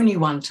and only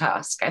one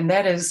task, and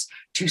that is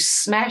to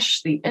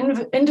smash the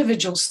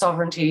individual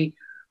sovereignty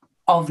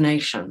of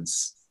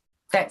nations.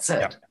 That's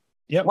it.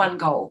 Yep. One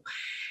goal.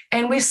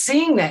 And we're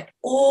seeing that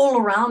all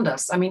around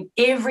us. I mean,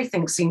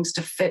 everything seems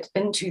to fit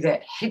into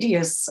that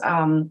hideous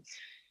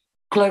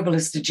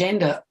globalist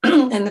agenda.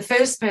 And the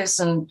first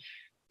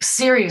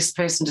serious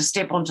person to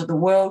step onto the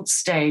world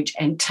stage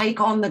and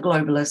take on the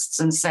globalists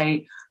and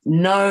say,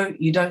 no,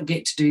 you don't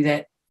get to do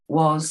that,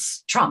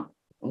 was Trump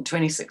in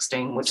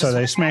 2016. So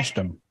they smashed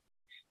him.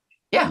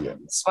 Yeah.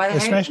 That's why they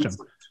smashed him.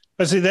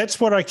 But see, that's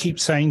what I keep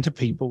saying to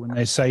people when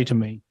they say to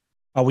me,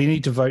 we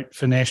need to vote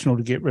for National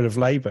to get rid of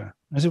Labour.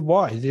 I said,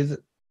 why?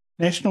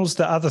 National's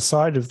the other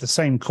side of the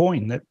same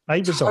coin that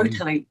Labour's on.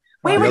 Totally.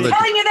 We were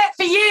telling you that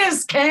for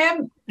years,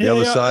 Cam. The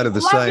other side of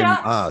the same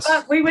ass.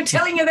 We were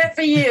telling you that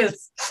for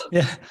years.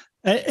 Yeah.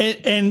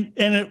 And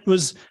it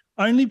was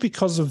only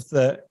because of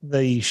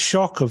the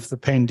shock of the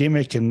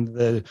pandemic and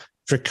the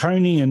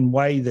draconian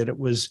way that it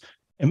was,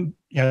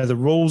 the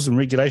rules and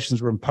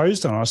regulations were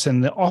imposed on us,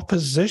 and the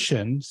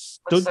opposition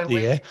stood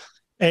there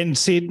and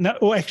said, no,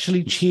 or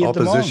actually cheered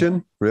them on.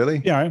 Opposition?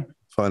 Really?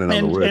 Find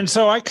another word. And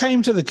so I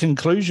came to the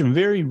conclusion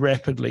very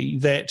rapidly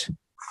that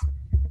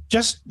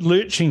just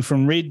lurching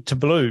from red to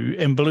blue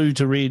and blue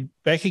to red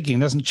back again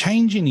doesn't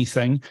change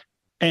anything.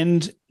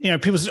 And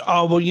people say,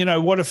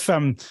 what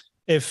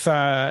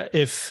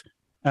if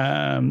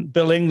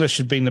Bill English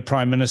had been the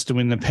Prime Minister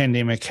when the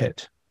pandemic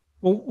hit?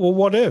 Well,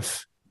 what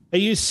if? Are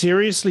you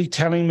seriously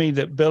telling me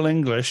that Bill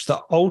English, the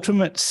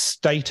ultimate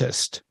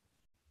statist,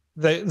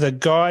 the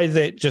guy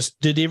that just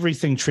did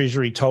everything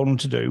Treasury told him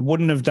to do,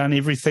 wouldn't have done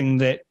everything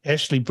that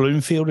Ashley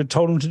Bloomfield had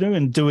told him to do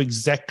and do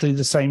exactly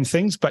the same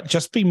things, but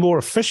just be more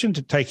efficient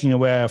at taking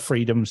away our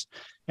freedoms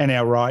and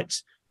our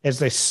rights as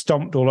they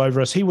stomped all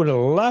over us? He would have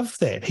loved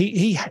that.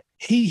 He's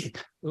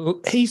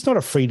not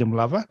a freedom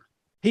lover.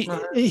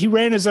 He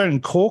ran his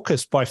own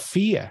caucus by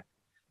fear.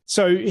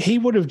 So he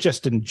would have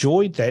just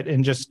enjoyed that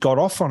and just got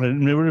off on it,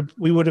 and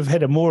we would have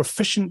had a more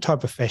efficient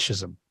type of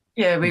fascism.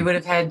 Yeah, we would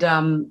have had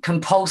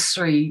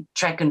compulsory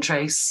track and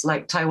trace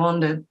like Taiwan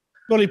did.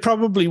 Well, he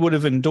probably would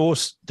have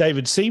endorsed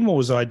David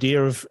Seymour's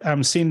idea of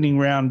sending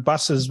round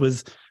buses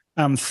with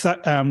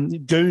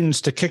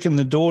goons to kick in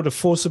the door to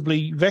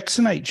forcibly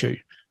vaccinate you,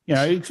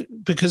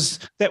 because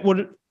that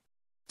would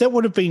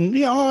have been,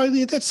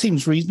 that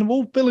seems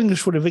reasonable. Bill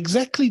English would have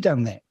exactly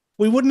done that.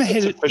 We wouldn't have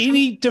had it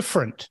any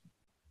different.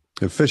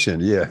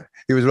 Efficient, yeah.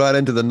 He was right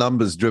into the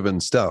numbers-driven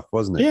stuff,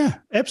 wasn't he? Yeah,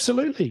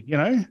 absolutely.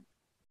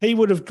 He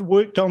would have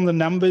worked on the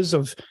numbers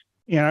of,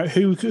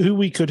 who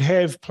we could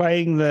have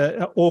playing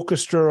the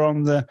orchestra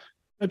on the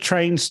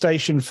train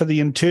station for the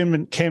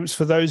internment camps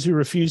for those who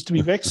refuse to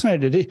be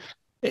vaccinated.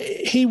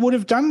 He would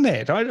have done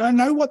that. I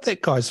know what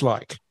that guy's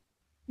like,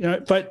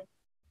 but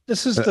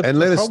this is the And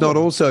let the us not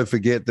problem. also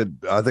forget that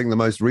I think the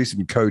most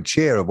recent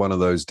co-chair of one of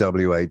those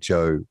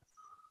WHO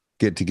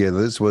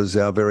get-togethers was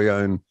our very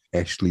own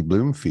Ashley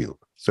Bloomfield.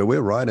 So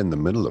we're right in the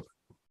middle of it.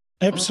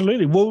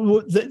 Absolutely.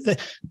 Well, the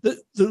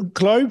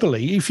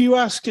globally, if you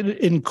ask it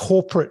in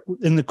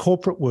the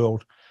corporate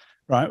world,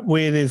 right,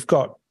 where they've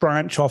got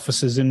branch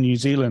offices in New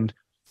Zealand,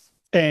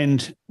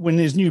 and when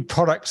there's new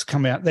products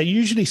come out, they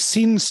usually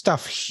send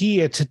stuff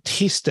here to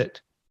test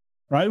it,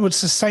 right? Well,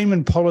 it's the same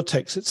in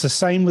politics. It's the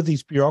same with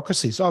these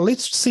bureaucracies.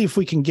 Let's see if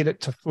we can get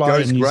it to fly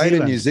in New Zealand.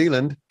 In New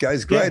Zealand.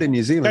 Goes great in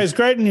New Zealand. Goes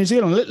great in New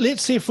Zealand.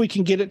 Let's see if we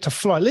can get it to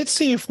fly. Let's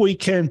see if we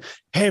can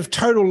have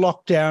total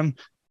lockdown,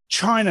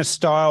 China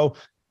style,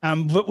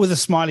 but with a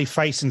smiley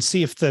face, and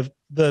see if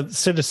the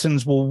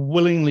citizens will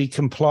willingly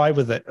comply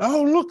with it.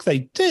 Oh, look,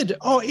 they did.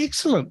 Oh,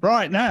 excellent.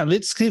 Right now,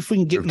 let's see if we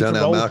can get We've them done to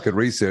our roll. market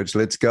research.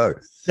 Let's go.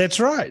 That's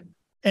right.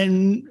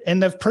 And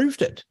they've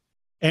proved it.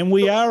 And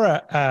we are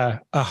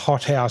a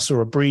hothouse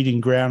or a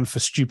breeding ground for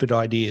stupid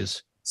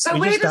ideas. So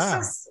where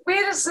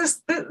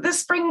does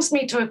this brings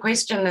me to a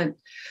question that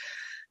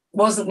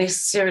wasn't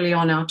necessarily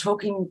on our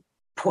talking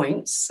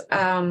points,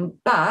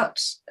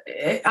 but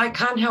I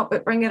can't help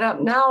but bring it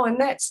up now, and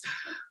that's,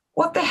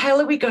 what the hell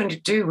are we going to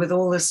do with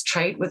all this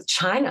trade with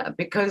China?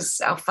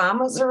 Because our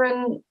farmers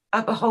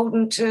are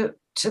beholden to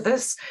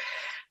this,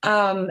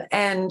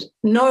 and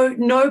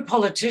no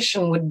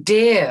politician would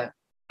dare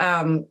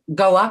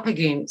go up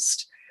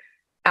against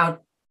our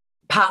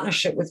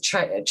partnership with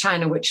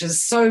China, which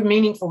is so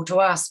meaningful to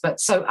us, but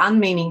so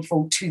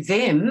unmeaningful to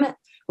them.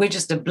 We're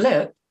just a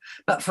blip,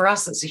 but for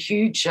us, it's a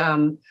huge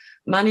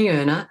money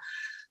earner.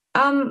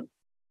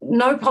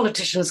 No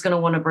politician is going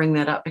to want to bring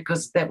that up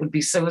because that would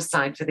be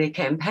suicide for their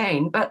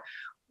campaign. But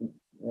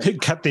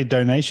cut their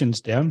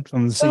donations down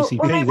from the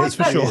CCP, that's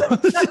for sure.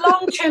 The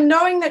long term,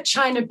 knowing that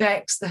China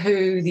backs the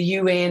WHO, the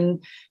UN,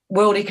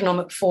 World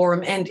Economic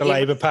Forum, and the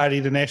Labour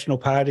Party, the National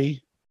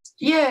Party.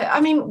 Yeah,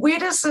 I mean, where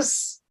does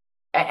this,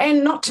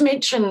 and not to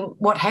mention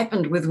what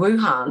happened with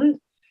Wuhan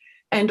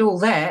and all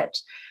that,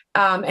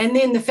 and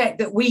then the fact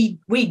that we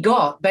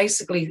got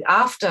basically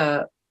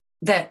after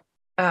that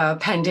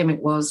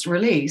pandemic was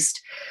released,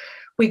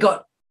 we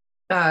got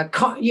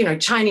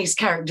Chinese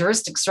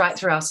characteristics right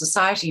through our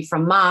society,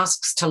 from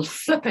masks to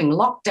flipping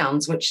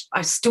lockdowns, which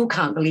I still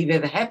can't believe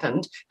ever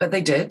happened, but they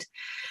did.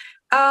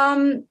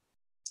 When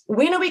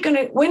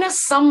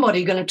is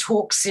somebody going to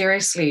talk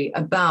seriously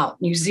about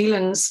New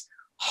Zealand's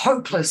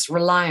hopeless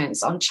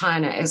reliance on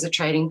China as a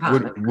trading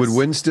partner? Would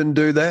Winston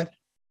do that?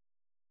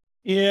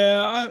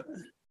 Yeah,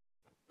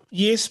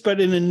 yes,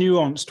 but in a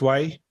nuanced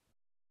way.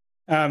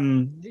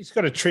 He's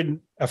got to tread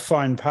a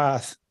fine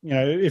path.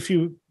 If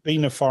you've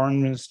been a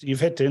foreign minister, you've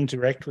had to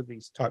interact with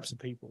these types of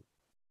people.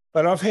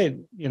 But I've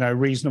had,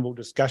 reasonable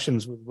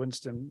discussions with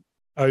Winston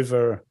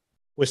over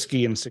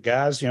whiskey and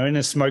cigars, in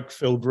a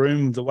smoke-filled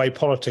room, the way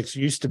politics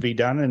used to be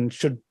done and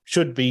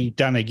should be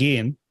done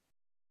again.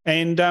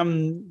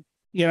 And,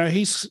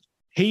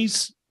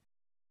 he's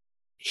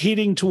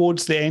heading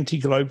towards the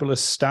anti-globalist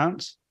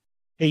stance.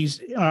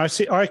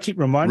 I keep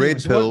reminding him.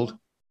 Red-pilled.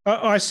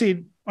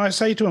 I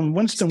say to him,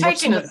 Winston,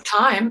 taking its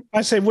time.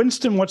 I say,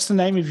 Winston, what's the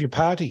name of your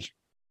party?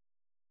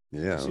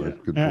 Yeah,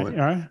 good point.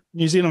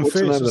 New Zealand What's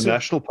First. the name of the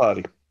National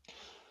Party?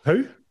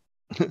 Who?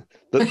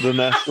 the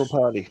National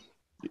Party.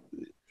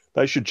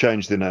 They should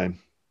change their name.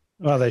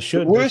 Oh, they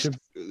should. The worst,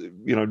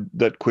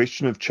 that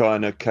question of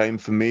China came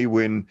for me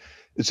when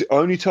it's the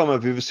only time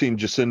I've ever seen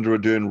Jacinda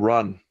Ardern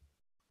run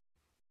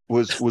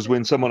was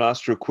when someone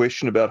asked her a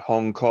question about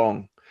Hong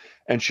Kong,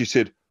 and she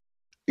said,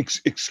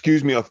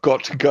 excuse me, I've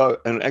got to go,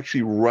 and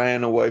actually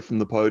ran away from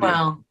the podium.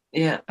 Wow.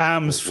 Yeah.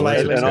 Arms Well,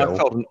 flailing. And I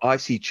felt an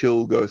icy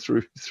chill go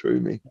through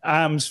me.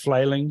 Arms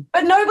flailing.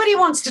 But nobody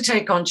wants to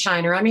take on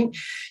China. I mean,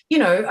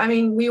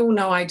 we all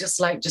know I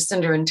dislike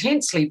Jacinda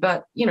intensely,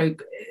 but,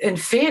 in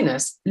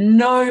fairness,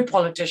 no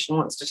politician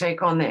wants to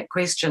take on that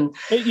question.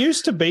 It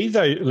used to be,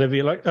 though,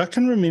 Olivia, like I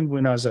can remember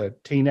when I was a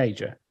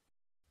teenager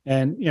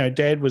and,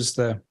 Dad was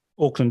the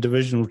Auckland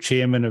Divisional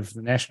Chairman of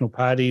the National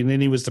Party, and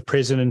then he was the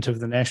president of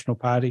the National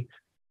Party.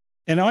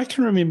 And I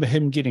can remember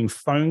him getting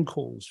phone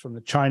calls from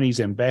the Chinese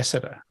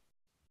ambassador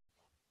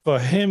for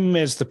him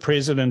as the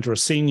president or a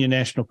senior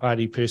National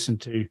Party person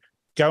to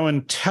go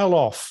and tell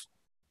off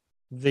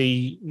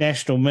the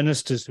national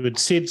ministers who had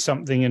said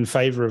something in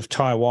favor of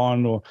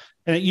Taiwan.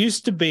 And it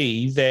used to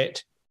be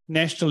that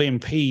national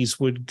MPs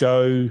would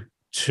go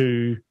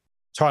to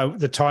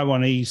the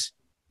Taiwanese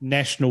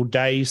National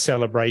Day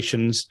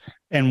celebrations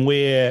and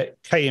wear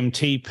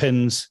KMT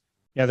pins,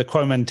 the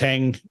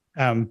Kuomintang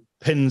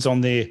pins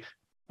on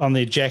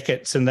their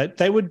jackets, and that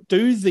they would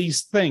do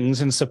these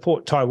things and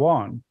support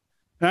Taiwan.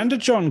 And under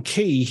John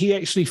Key, he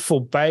actually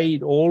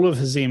forbade all of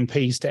his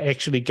MPs to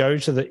actually go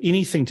to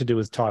anything to do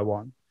with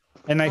Taiwan.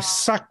 And they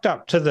sucked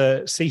up to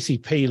the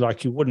CCP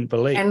like you wouldn't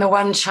believe. And the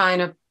One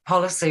China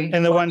policy.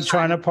 One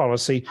China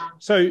policy.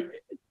 So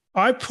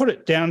I put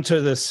it down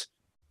to this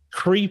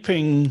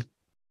creeping,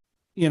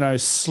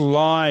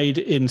 slide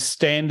in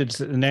standards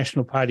that the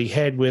National Party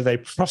had, where they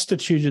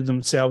prostituted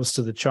themselves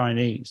to the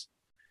Chinese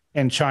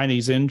and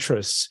Chinese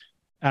interests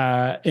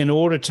in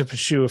order to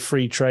pursue a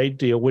free trade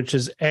deal, which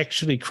has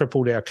actually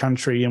crippled our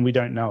country, and we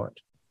don't know it.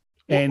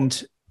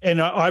 And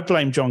I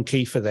blame John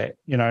Key for that,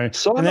 Simon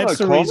and that's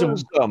the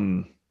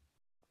reason.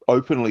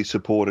 Openly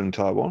supporting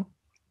Taiwan.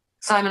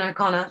 Simon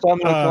O'Connor.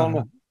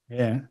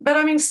 Yeah.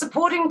 But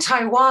supporting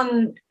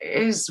Taiwan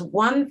is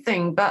one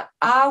thing, but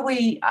are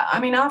we,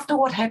 after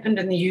what happened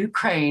in the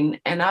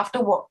Ukraine and after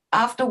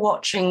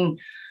watching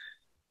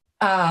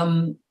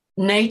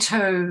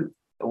NATO,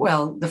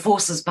 well, the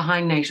forces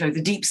behind NATO,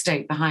 the deep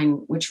state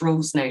behind which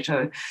rules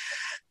NATO,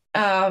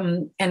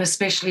 and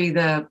especially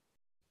the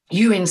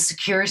UN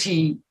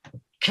Security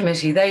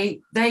Committee,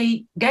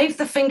 they gave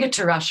the finger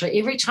to Russia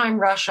every time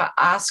Russia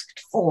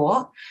asked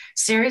for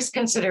serious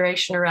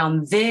consideration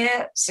around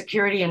their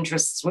security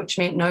interests, which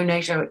meant no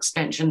NATO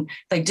expansion.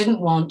 They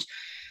didn't want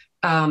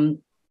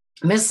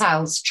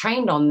missiles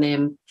trained on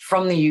them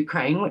from the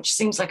Ukraine, which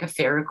seems like a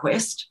fair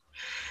request.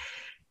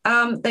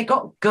 They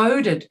got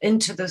goaded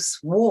into this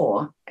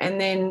war, and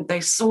then they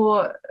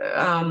saw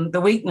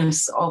the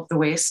weakness of the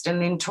West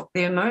and then took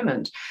their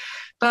moment.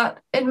 But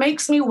it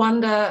makes me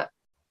wonder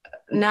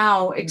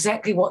now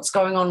exactly what's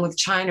going on with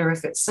China,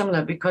 if it's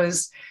similar,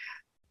 because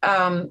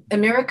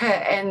America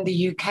and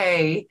the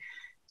UK,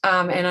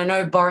 and I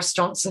know Boris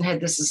Johnson had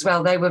this as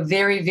well, they were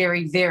very,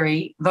 very,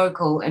 very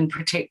vocal in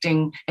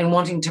protecting and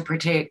wanting to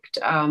protect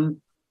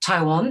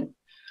Taiwan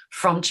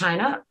from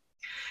China.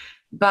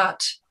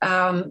 But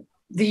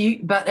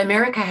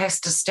America has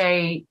to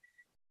stay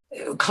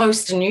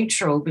close to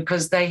neutral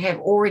because they have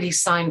already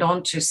signed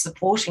on to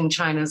supporting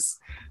China's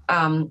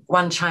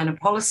One China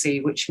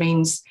policy, which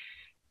means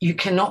you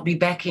cannot be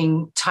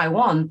backing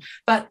Taiwan.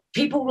 But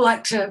people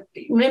like to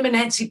remember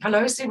Nancy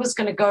Pelosi was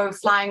going to go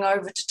flying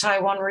over to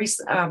Taiwan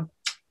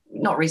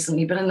not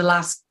recently, but in the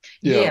last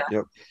year.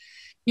 Yep.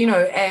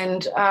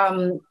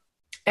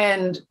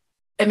 And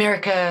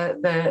America,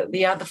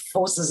 the other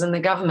forces in the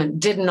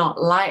government did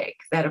not like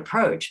that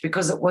approach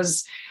because it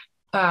was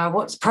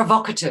what's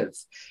provocative.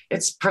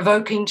 It's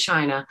provoking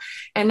China.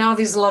 And now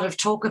there's a lot of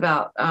talk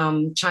about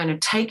China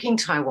taking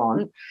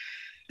Taiwan.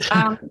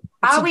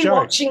 Are we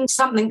watching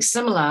something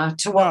similar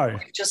to what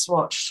we just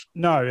watched?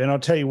 No, and I'll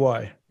tell you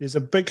why. There's a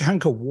big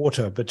hunk of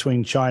water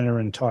between China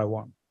and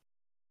Taiwan.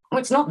 Well,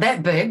 it's not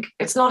that big.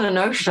 It's not an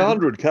ocean.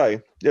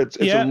 100K. It's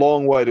a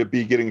long way to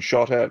be getting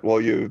shot at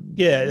while you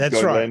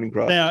that's right. landing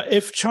craft. Now,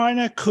 if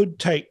China could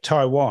take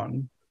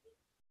Taiwan,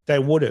 they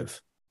would have.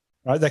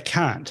 Right? They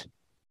can't.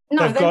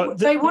 No,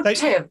 they wouldn't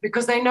have,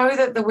 because they know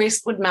that the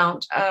West would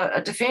mount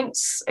a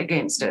defense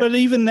against it. But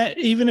even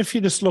if you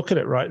just look at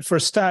it, right, for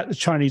a start, the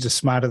Chinese are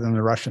smarter than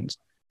the Russians.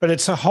 But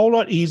it's a whole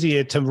lot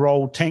easier to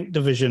roll tank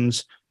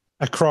divisions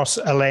across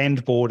a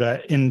land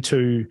border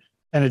into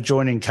an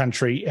adjoining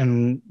country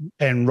and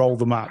roll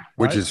them up.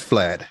 Which is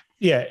flat.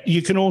 Yeah.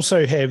 You can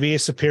also have air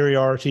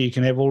superiority. You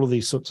can have all of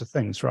these sorts of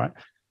things, right?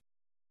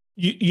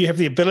 You have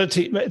the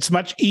ability. It's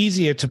much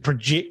easier to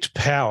project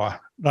power.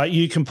 Like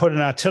you can put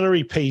an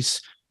artillery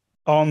piece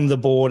on the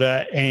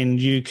border and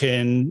you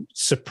can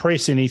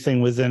suppress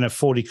anything within a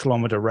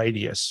 40-kilometer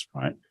radius,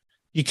 right?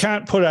 You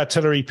can't put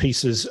artillery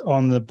pieces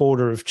on the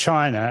border of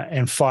China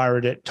and fire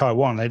it at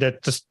Taiwan. They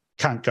just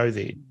can't go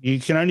there. You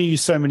can only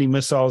use so many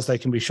missiles, they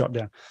can be shot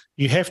down.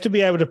 You have to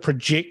be able to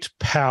project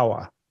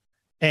power.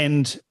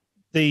 And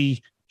the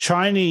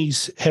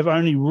Chinese have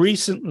only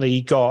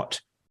recently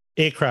got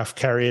aircraft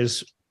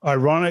carriers,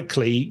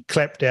 ironically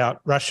clapped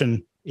out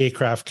Russian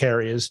aircraft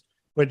carriers,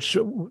 which,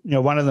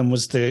 one of them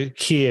was the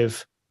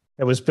Kiev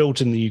that was built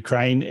in the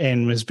Ukraine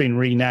and has been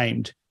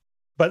renamed.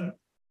 But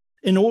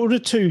in order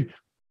to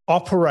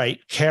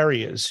operate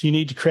carriers, you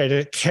need to create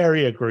a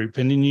carrier group,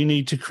 and then you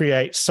need to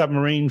create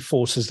submarine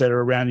forces that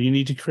are around. You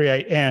need to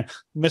create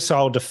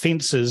missile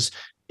defenses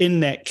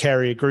in that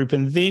carrier group,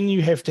 and then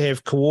you have to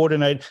have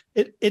coordinated.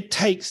 It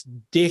takes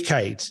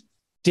decades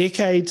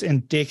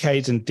and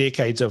decades and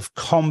decades of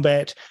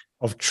combat,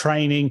 of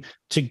training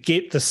to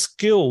get the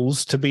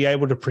skills to be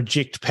able to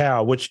project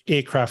power, which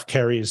aircraft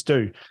carriers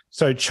do.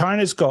 So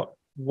China's got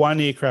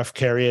one aircraft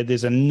carrier.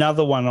 There's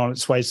another one on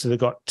its way, so they've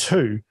got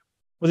two.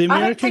 Well, the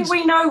Americans, I don't think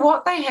we know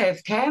what they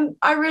have, Cam.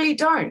 I really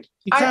don't.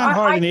 You can't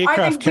hide an aircraft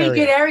I think carrier. we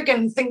get arrogant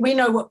and think we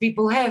know what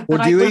people have. Well,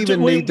 but do you even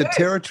need the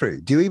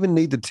territory? Do you even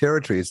need the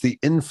territory? It's the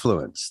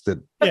influence that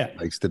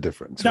makes the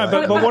difference. No,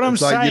 right? but what I'm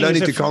saying you don't is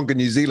need to conquer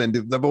New Zealand.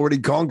 They've already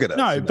conquered it.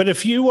 No, but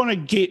if you want to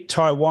get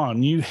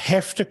Taiwan, you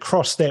have to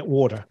cross that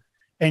water,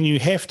 and you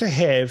have to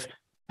have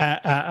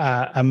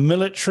a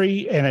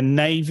military and a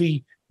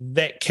navy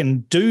that can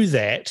do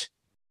that,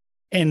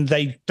 and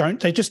they don't.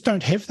 They just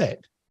don't have that.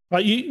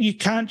 Like you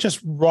can't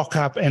just rock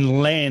up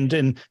and land,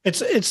 and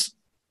it's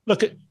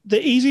look,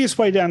 the easiest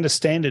way to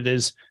understand it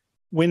is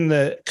when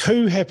the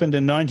coup happened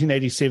in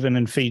 1987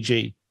 in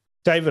Fiji.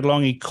 David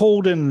Lange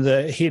called in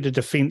the head of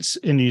defence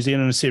in New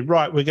Zealand and said,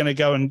 "Right, we're going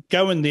to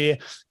go in there,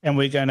 and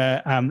we're going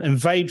to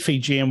invade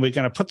Fiji, and we're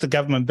going to put the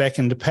government back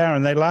into power."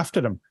 And they laughed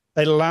at him.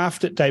 They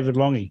laughed at David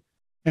Lange,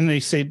 and they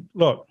said,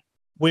 "Look,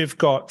 we've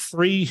got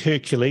 3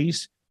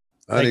 Hercules."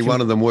 Only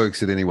one of them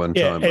works at any one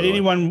time. At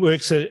any one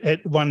works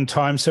at one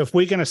time. So if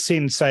we're going to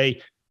send,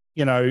 say,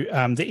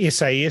 the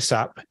SAS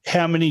up,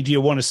 how many do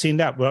you want to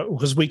send up? Well,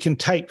 because we can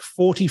take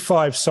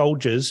 45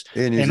 soldiers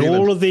and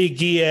all of their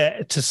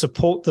gear to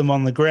support them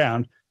on the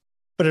ground,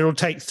 but it'll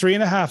take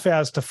 3.5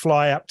 hours to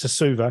fly up to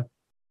Suva.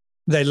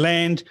 They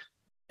land,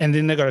 and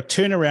then they've got to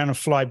turn around and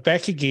fly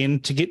back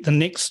again to get the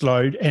next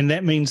load, and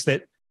that means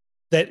that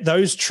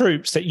those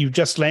troops that you've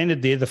just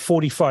landed there, the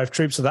 45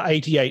 troops or the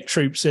 88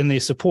 troops in their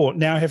support,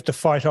 now have to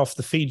fight off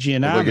the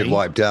Fijian army. They get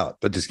wiped out,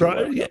 but just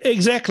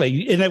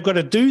exactly. And they've got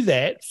to do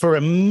that for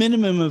a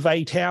minimum of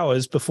 8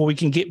 hours before we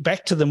can get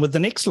back to them with the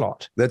next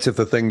lot. That's if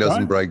the thing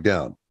doesn't break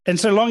down. And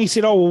so Lange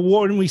said, "Oh, well,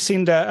 why don't we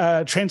send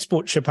a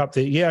transport ship up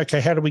there?" Yeah, okay,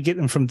 how do we get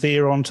them from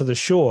there onto the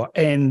shore?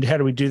 And how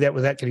do we do that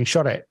without getting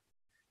shot at?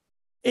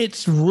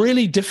 It's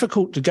really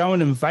difficult to go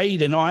and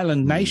invade an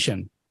island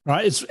nation.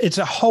 Right, it's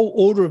a whole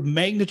order of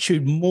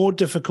magnitude more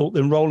difficult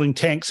than rolling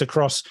tanks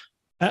across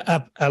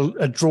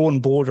a drawn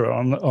border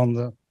on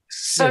the.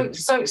 So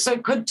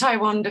could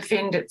Taiwan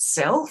defend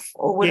itself,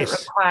 or would it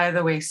require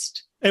the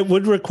West? It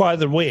would require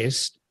the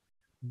West,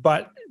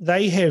 but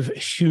they have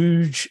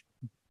huge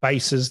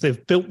bases.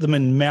 They've built them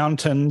in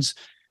mountains.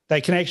 They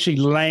can actually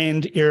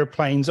land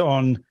airplanes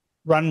on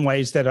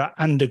runways that are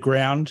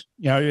underground.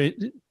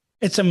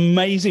 It's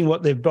amazing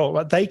what they've built.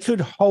 Like, they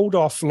could hold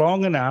off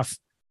long enough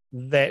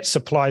that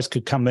supplies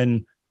could come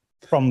in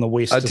from the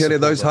West. I tell you,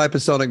 those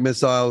hypersonic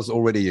missiles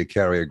already are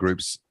carrier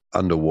groups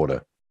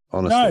underwater,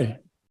 honestly.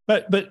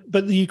 No, but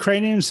the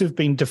Ukrainians have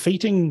been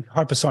defeating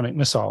hypersonic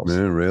missiles.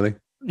 Yeah, really?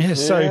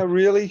 Yeah,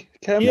 really?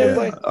 Can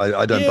they?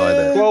 I don't buy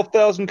that.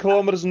 12,000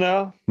 kilometers an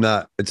hour?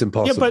 No, it's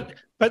impossible. Yeah,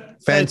 but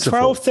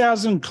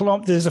 12,000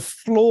 kilometers, there's a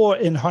flaw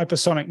in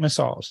hypersonic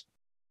missiles.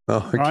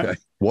 Oh, okay. Right?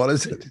 What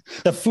is it?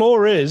 The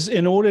flaw is,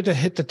 in order to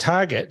hit the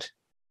target,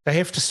 they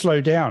have to slow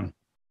down.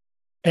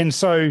 And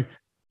so,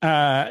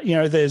 the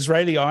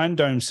Israeli Iron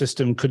Dome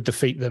system could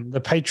defeat them.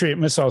 The Patriot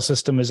missile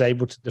system is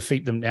able to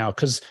defeat them now,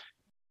 because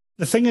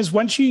the thing is,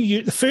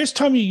 the first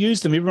time you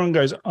use them, everyone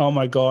goes, "Oh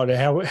my God,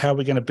 how are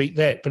we going to beat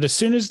that?" But as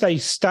soon as they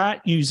start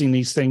using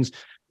these things,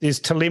 there's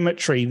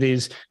telemetry,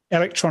 there's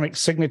electronic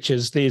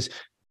signatures, there's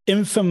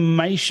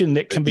information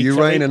that can be You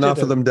rain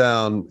enough of them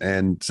down,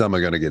 and some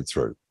are going to get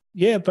through.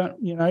 Yeah, but,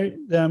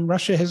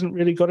 Russia hasn't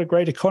really got a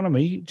great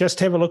economy. Just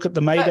have a look at the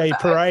May Day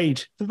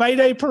parade. The May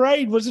Day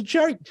parade was a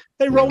joke.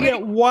 They rolled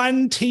out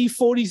one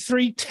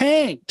T-43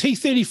 tank,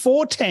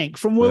 T-34 tank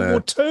from World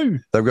War II.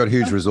 They've got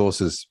huge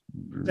resources.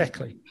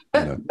 Exactly.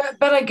 But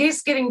I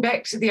guess getting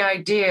back to the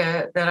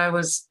idea that I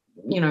was,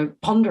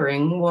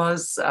 pondering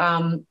was,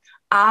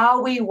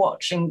 are we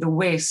watching the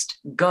West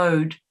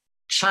goad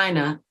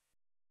China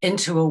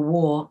into a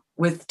war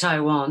with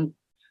Taiwan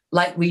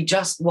like we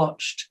just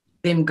watched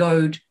them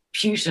goad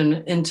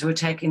Putin into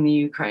attacking the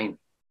Ukraine?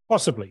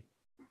 Possibly.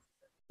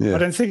 Yeah. I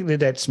don't think they're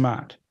that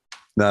smart.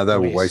 No, they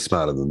were way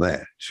smarter than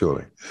that,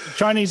 surely. The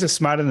Chinese are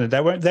smarter than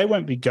that. They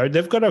won't be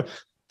goaded.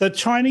 The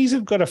Chinese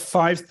have got a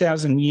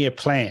 5,000-year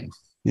plan.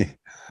 Yeah.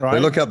 Right? They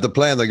look up the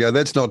plan, they go,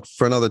 that's not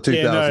for another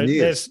 2,000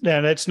 years.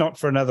 That's not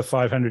for another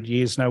 500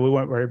 years. No, we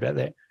won't worry about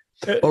that.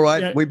 All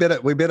right, we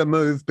better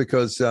move,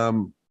 because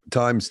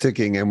time's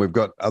ticking and we've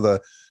got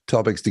other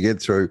topics to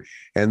get through.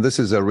 And this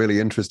is a really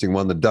interesting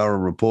one, the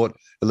Durham report.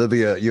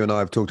 Olivia, you and I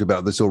have talked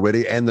about this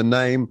already. And the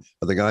name,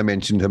 I think I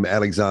mentioned him,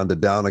 Alexander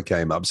Downer,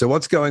 came up. So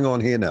what's going on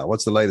here now?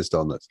 What's the latest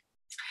on this?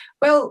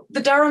 Well,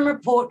 the Durham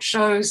report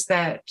shows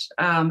that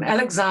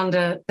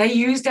they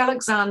used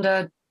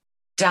Alexander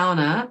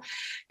Downer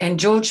and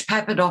George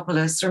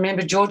Papadopoulos.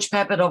 Remember, George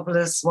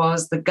Papadopoulos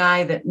was the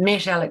guy that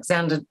met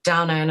Alexander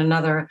Downer and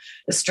another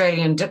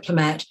Australian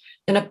diplomat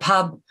in a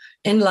pub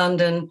in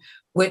London,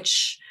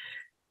 which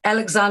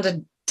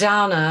Alexander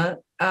Downer,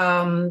 it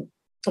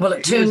he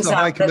was turns the out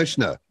High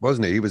Commissioner,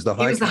 wasn't he? He was the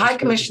High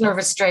Commissioner of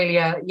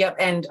Australia,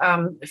 and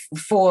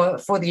for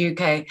the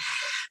UK.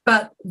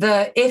 But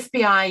the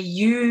FBI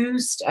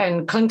used,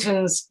 and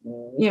Clinton's,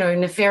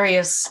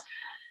 nefarious,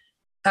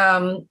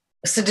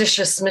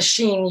 seditious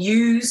machine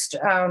used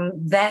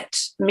that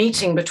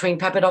meeting between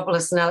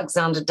Papadopoulos and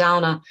Alexander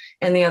Downer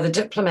and the other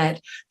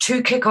diplomat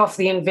to kick off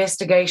the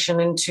investigation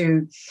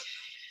into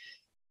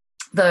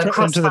the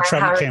Trump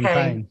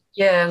campaign.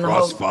 Yeah, and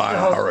Crossfire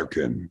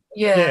Hurricane.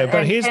 Yeah,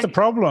 but here's the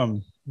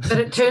problem. But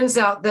it turns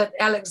out that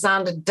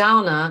Alexander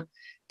Downer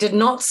did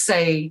not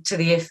say to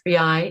the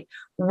FBI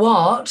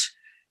what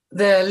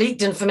the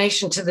leaked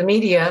information to the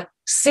media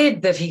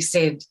said that he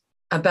said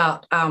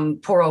about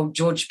poor old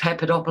George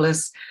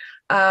Papadopoulos.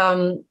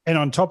 And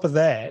on top of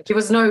that,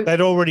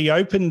 they'd already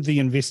opened the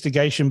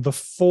investigation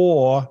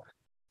before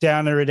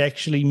Downer had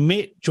actually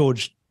met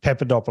George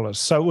Papadopoulos.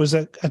 So it was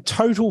a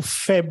total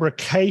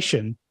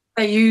fabrication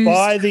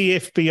by the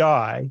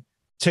FBI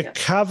to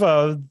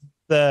cover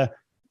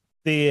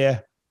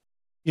their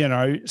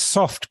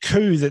soft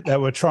coup that they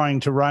were trying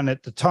to run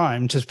at the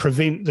time to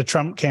prevent the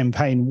Trump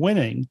campaign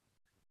winning,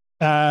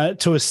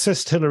 to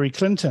assist Hillary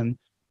Clinton.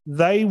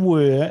 They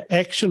were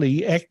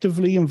actually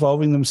actively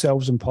involving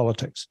themselves in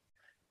politics.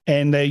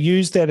 And they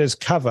used that as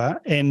cover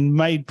and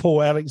made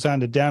poor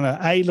Alexander Downer,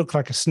 look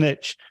like a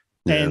snitch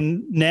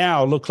and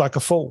now look like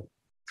a fool.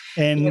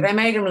 And they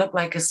made him look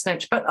like a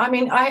snitch. But I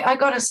mean, I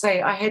got to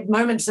say, I had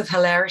moments of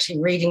hilarity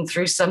reading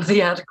through some of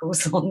the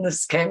articles on the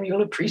scam.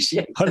 You'll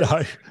appreciate that.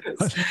 I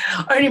know.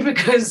 Only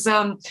because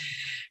in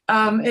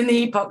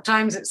the Epoch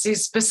Times, it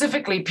says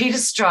specifically Peter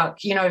Strzok,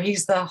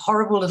 he's the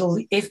horrible little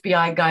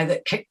FBI guy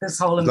that kicked this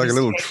whole investigation.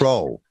 Like a little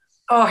troll.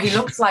 Oh, he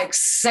looks like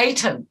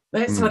Satan.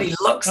 That's what he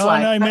looks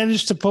like. No, he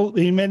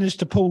managed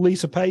to pull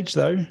Lisa Page,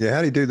 though. Yeah,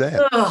 how did he do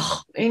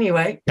that?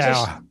 Anyway,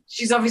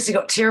 she's obviously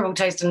got terrible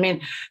taste in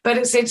men. But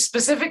it said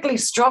specifically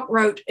Strzok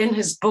wrote in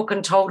his book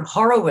and told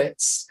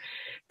Horowitz,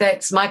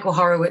 that's Michael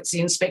Horowitz,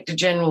 the Inspector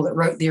General that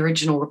wrote the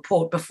original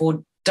report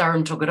before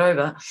Durham took it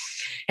over,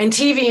 and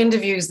TV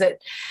interviews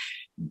that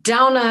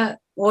Downer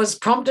was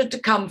prompted to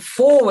come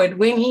forward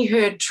when he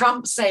heard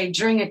Trump say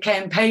during a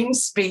campaign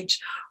speech,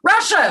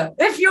 "Russia,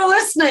 if you're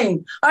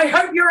listening, I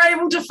hope you're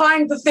able to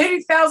find the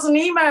 30,000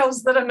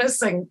 emails that are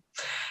missing."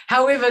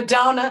 However,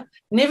 Downer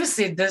never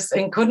said this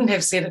and couldn't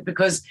have said it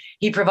because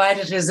he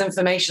provided his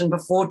information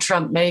before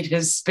Trump made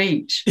his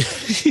speech.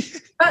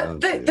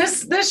 But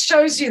this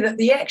shows you that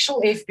the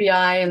actual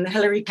FBI and the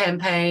Hillary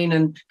campaign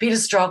and Peter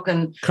Strzok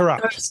and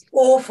those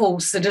awful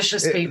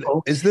seditious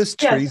people. Is this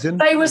treason?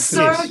 They were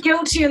so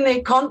guilty in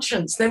their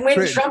conscience that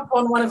when Trump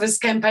on one of his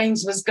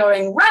campaigns was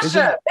going,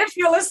 "Russia, if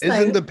you're listening."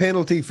 Isn't the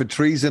penalty for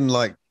treason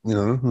like,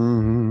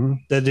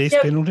 the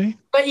death penalty?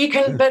 But you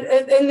can. But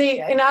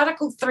in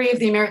Article 3 of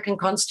the American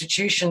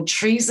Constitution,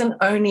 treason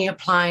only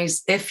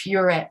applies if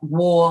you're at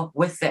war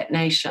with that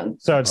nation.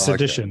 So it's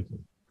sedition.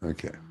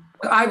 Okay.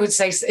 I would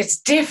say it's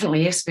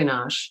definitely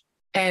espionage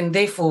and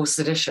therefore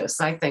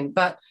seditious, I think.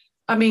 But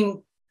I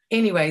mean,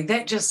 anyway,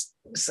 that just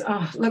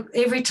look.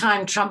 Every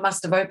time Trump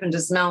must have opened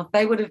his mouth,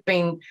 they would have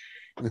been,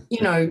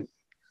 So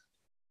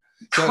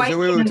we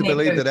were to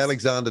believe that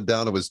Alexander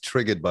Downer was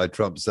triggered by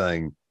Trump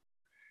saying.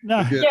 No,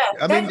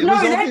 I mean, it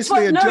was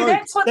obviously a joke.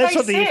 That's what the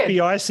said.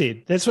 FBI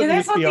said. That's what the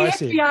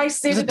FBI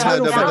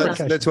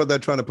said. That's what they're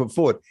trying to put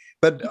forward.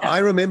 But I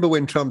remember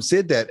when Trump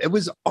said that, it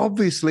was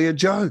obviously a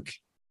joke.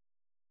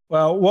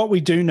 Well, what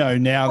we do know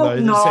now, though,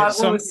 is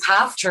that it was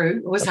half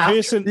true. It was half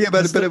true. Yeah,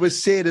 but it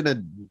was said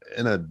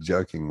in a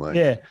joking way.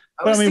 Yeah.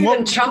 But I mean,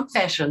 in Trump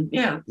fashion,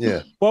 yeah.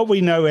 What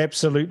we know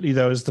absolutely,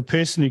 though, is the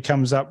person who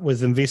comes up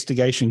with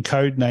investigation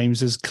code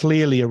names is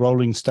clearly a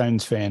Rolling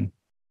Stones fan.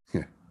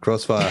 Yeah.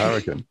 Crossfire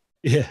Hurricane.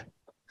 Yeah.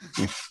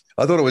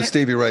 I thought it was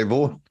Stevie Ray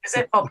Vaughan. Is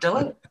that Bob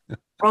Dylan?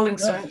 Rolling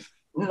Stones?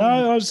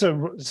 No, it's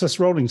this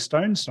Rolling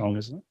Stones song,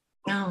 isn't it?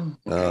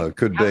 Oh, it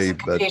could be.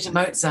 But compared to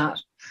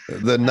Mozart.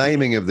 The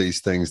naming of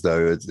these things,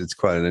 though, it's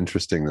quite an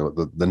interesting,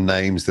 the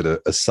names that are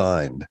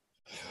assigned.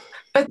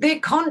 But their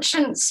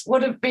conscience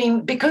would have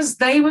been, because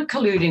they were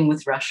colluding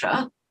with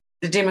Russia,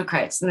 the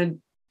Democrats and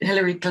the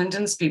Hillary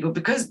Clinton's people,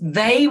 because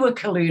they were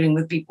colluding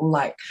with people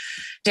like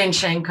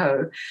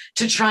Danchenko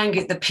to try and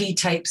get the P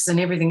tapes and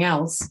everything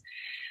else.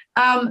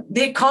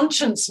 Their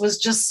conscience was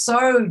just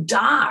so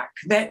dark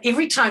that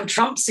every time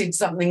Trump said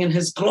something in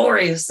his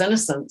glorious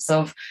innocence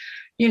of,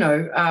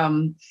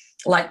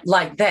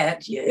 like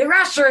that,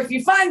 Russia, if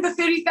you find the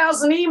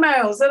 30,000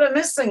 emails that are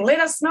missing, let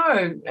us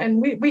know.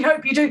 And we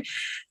hope you do.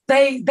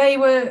 They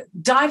were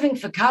diving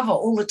for cover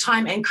all the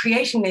time and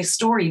creating their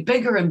story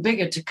bigger and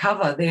bigger to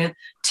cover their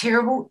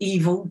terrible,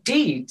 evil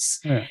deeds.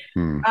 Yeah.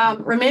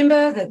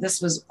 Remember that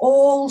this was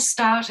all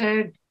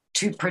started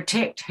to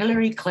protect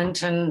Hillary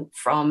Clinton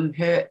from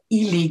her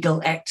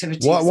illegal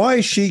activities. Why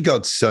has she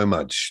got so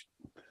much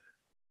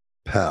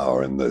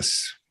power in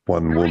this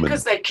one woman?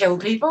 Because they kill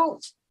people.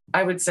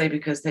 I would say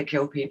because they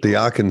kill people. The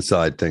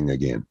Arkansas thing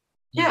again.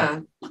 Yeah,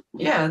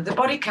 the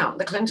body count,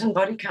 the Clinton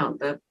body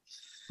count.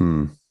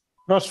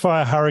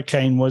 Crossfire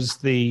Hurricane was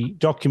the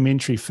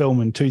documentary film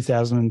in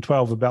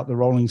 2012 about the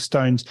Rolling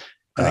Stones.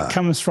 And it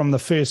comes from the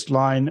first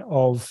line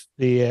of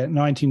their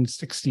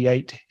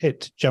 1968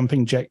 hit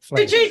 "Jumping Jack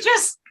Flash." Did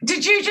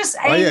you just?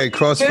 Oh yeah,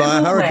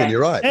 Crossfire Hurricane.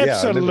 You're right.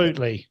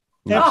 Absolutely,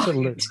 Yeah,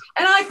 absolutely.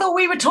 And I thought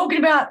we were talking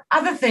about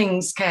other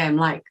things, Cam,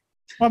 like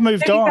I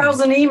moved on.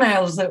 30,000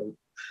 emails that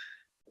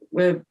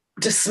were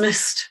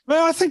dismissed.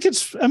 Well, I think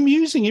it's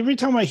amusing. Every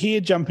time I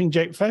hear Jumping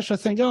Jack Flash, I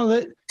think, oh,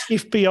 that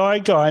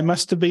FBI guy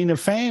must have been a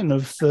fan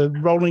of the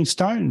Rolling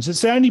Stones.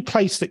 It's the only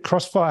place that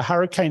Crossfire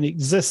Hurricane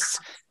exists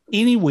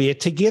anywhere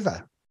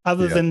together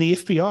other than the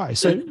FBI.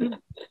 So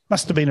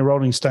must have been a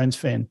Rolling Stones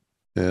fan.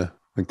 Yeah.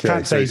 Okay.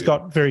 Can't say he's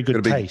got very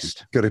good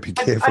taste. Got to be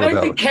careful. I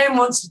don't think Cam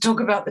wants to talk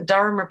about the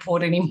Durham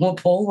report anymore,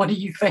 Paul. What do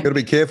you think? Got to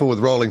be careful with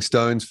Rolling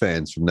Stones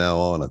fans from now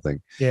on, I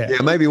think. Yeah.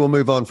 Maybe we'll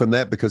move on from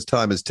that because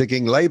time is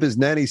ticking. Labour's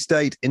nanny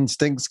state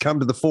instincts come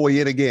to the fore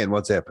yet again.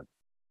 What's happened?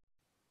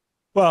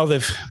 Well,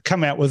 they've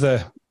come out with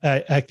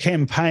a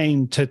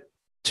campaign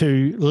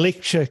to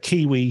lecture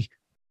Kiwi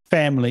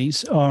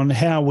families on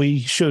how we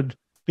should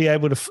be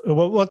able to,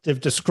 what they've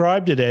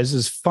described it as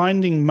is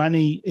finding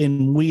money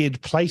in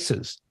weird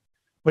places,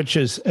 which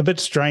is a bit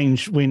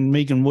strange when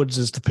Megan Woods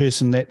is the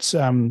person that's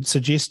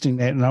suggesting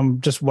that. And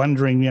I'm just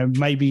wondering,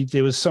 maybe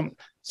there was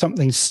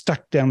something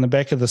stuck down the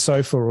back of the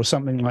sofa or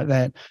something like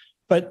that.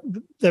 But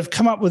they've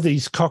come up with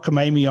these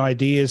cockamamie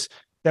ideas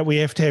that we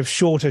have to have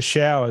shorter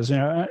showers,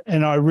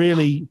 and I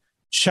really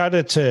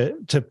shudder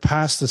to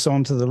pass this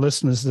on to the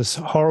listeners, this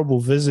horrible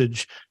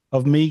visage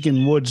of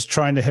Megan Woods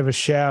trying to have a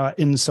shower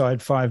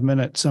inside 5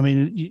 minutes. I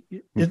mean,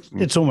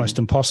 it's almost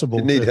impossible.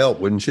 She'd need help,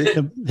 wouldn't she?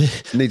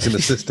 She needs some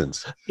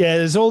assistance. Yeah,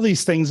 there's all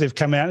these things that have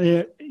come out.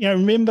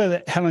 Remember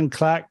that Helen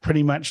Clark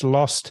pretty much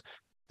lost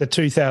the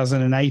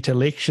 2008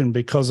 election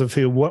because of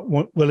her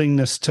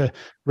willingness to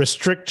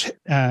restrict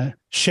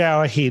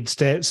shower heads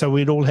so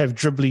we'd all have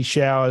dribbly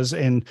showers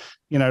and,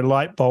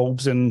 light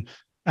bulbs and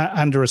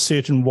under a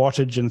certain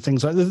wattage and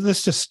things like this.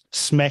 This just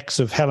smacks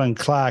of Helen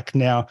Clark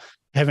now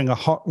having a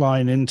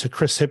hotline into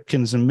Chris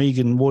Hipkins and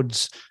Megan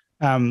Woods'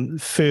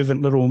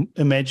 fervent little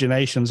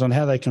imaginations on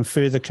how they can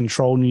further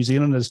control New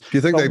Zealanders. Do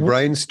you think they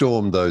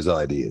brainstormed those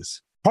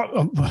ideas?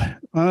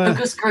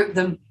 Focus group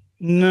them.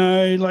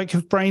 No, like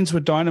if brains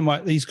were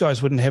dynamite, these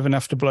guys wouldn't have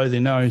enough to blow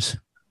their nose.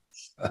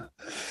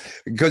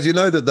 Because you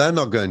know that they're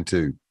not going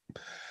to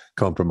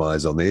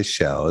compromise on their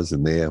showers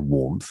and their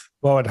warmth.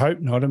 Well, I'd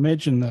hope not.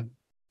 Imagine the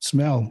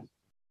smell.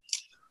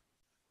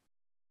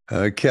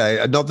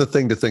 Okay, not the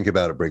thing to think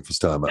about at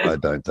breakfast time, I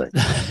don't think.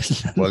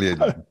 While you're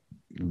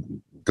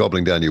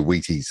gobbling down your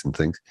Wheaties and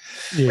things.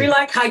 Yeah. We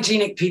like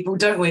hygienic people,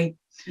 don't we?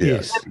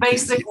 Yes. The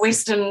basic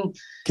Western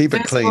keep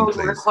it clean,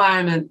 please.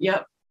 Requirement.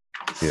 Yep.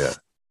 Yeah.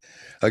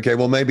 Okay,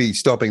 well, maybe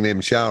stopping them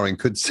showering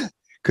could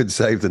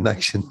save the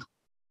nation.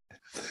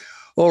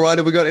 All right,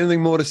 have we got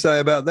anything more to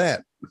say about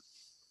that?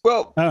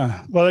 Well,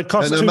 it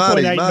costs $2.8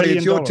 million. Marty,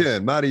 it's your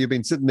turn. Marty, you've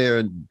been sitting there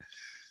and...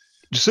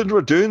 Jacinda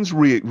Ardern's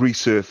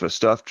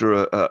resurfaced after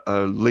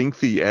a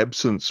lengthy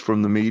absence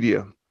from the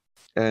media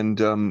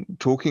and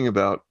talking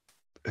about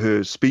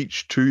her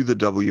speech to the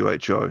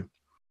WHO.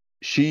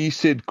 She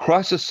said,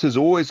 "Crisis has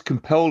always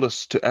compelled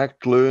us to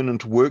act, learn,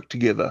 and to work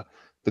together.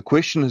 The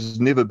question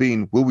has never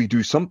been, will we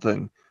do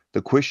something?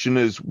 The question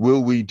is,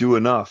 will we do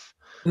enough?"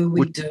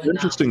 Which is an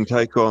interesting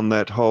take on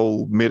that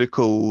whole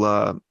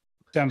medical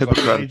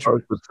Hippocratic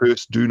Oath with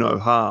first do no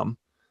harm.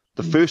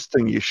 The first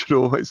thing you should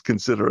always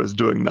consider is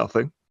doing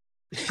nothing.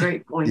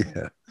 Great point.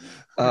 Yeah.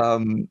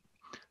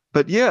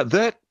 But yeah,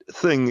 that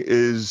thing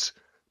is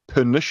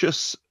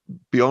pernicious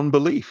beyond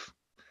belief.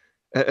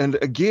 And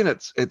again,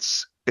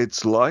 it's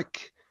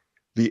like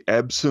the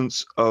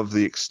absence of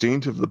the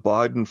extent of the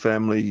Biden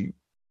family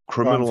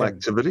criminal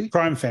activity.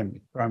 Crime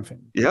family.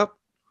 Yep.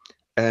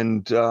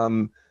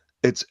 And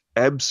it's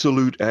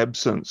absolute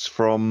absence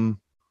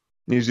from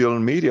New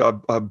Zealand media.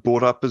 I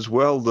brought up as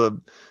well the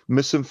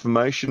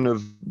misinformation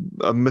of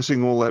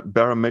missing all that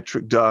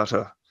barometric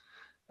data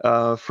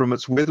from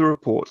its weather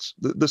reports.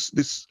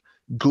 This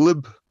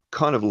glib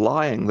kind of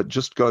lying that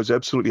just goes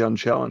absolutely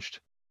unchallenged.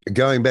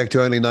 Going back to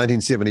only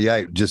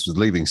 1978, just was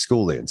leaving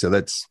school then. So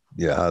that's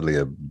hardly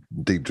a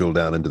deep drill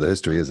down into the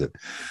history, is it?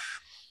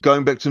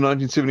 Going back to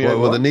 1978.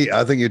 Well,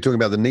 I think you're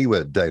talking about the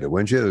NIWA data,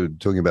 weren't you?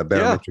 Talking about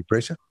barometric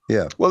pressure.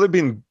 Yeah. Well, they've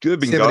been going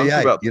for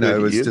about 30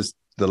 it's years. just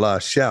the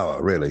last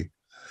shower, really.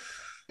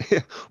 Yeah.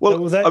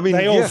 Well,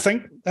 they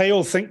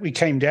all think we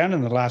came down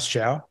in the last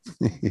shower.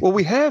 Well,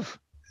 we have.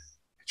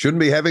 Shouldn't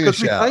be having a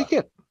shower. We take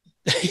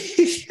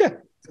it. Yeah.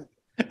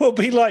 We'll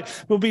be like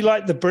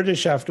the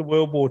British after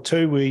World War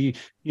II, where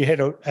you had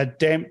a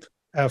damp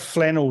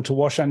flannel to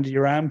wash under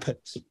your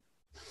armpits.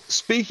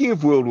 Speaking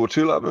of World War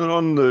II,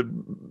 on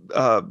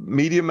the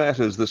Media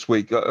Matters this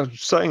week, I was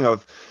saying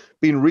I've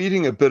been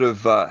reading a bit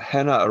of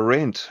Hannah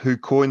Arendt, who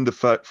coined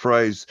the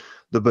phrase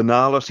 "the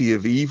banality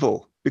of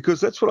evil,"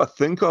 because that's what I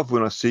think of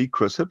when I see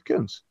Chris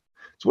Hipkins.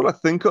 It's what I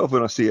think of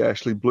when I see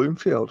Ashley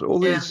Bloomfield. All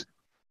these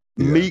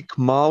meek,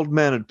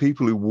 mild-mannered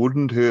people who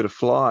wouldn't hurt a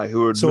fly,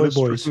 who are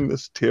administering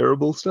this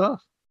terrible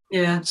stuff.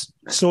 Yeah.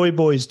 Soy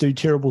boys do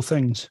terrible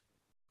things.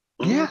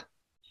 Yeah.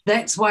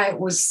 That's why it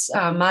was,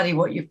 Marty,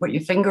 what you put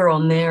your finger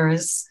on there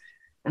is,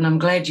 and I'm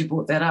glad you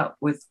brought that up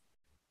with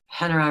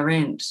Hannah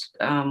Arendt,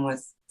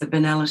 with the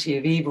banality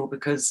of evil,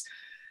 because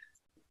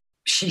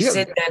she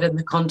said that in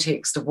the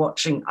context of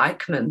watching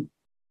Eichmann,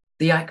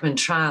 the Eichmann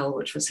trial,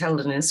 which was held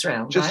in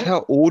Israel. Just right? how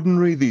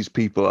ordinary these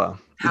people are.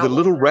 With the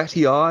little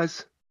ratty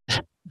eyes.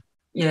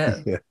 Yeah.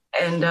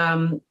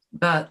 And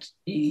but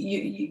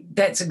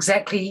that's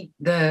exactly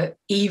the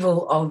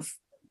evil of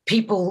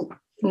people,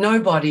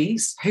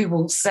 nobodies, who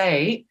will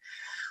say,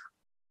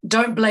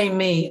 don't blame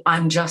me,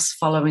 I'm just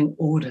following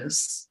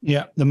orders.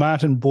 Yeah, the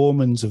Martin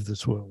Bormans of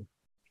this world.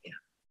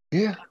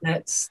 Yeah.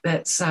 That's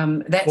all how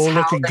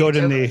looking they good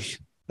in do their. it.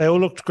 They all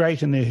looked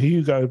great in their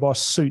Hugo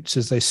Boss suits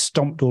as they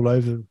stomped all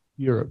over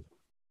Europe.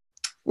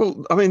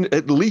 Well, I mean,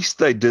 at least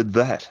they did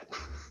that.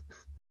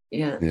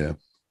 Yeah. Yeah.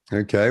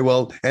 Okay.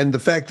 Well, and the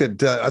fact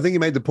that I think you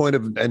made the point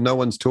of, and no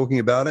one's talking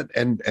about it,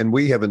 and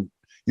we haven't.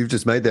 You've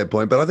just made that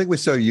point, but I think we're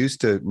so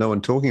used to no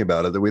one talking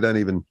about it that we don't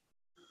even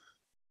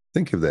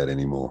think of that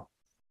anymore.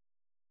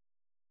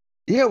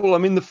 Yeah. Well, I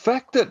mean, the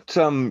fact that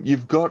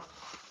you've got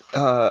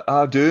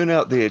Ardern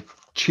out there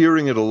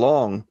cheering it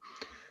along,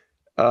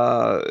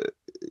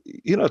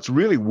 it's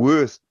really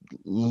worth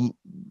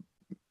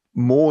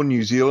more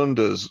New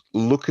Zealanders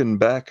looking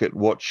back at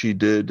what she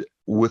did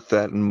with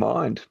that in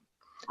mind,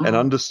 and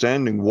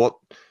understanding what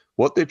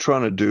they're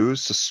trying to do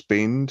is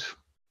suspend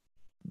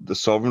the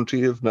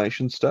sovereignty of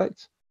nation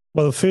states.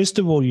 Well, first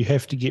of all, you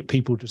have to get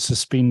people to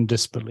suspend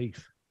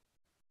disbelief.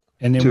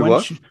 And then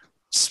once you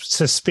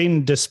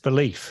suspend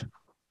disbelief,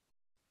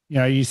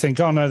 you think,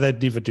 oh, no,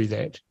 they'd never do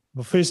that.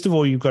 Well, first of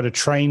all, you've got to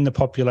train the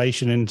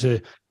population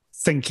into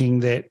thinking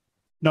that,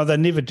 no, they'll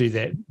never do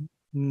that.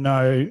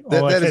 No.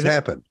 That has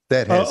happened.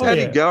 That has happened.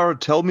 Paddy Gower,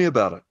 tell me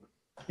about it.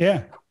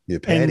 Yeah. Yeah,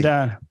 Paddy.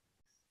 And,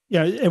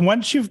 and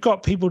once you've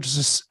got people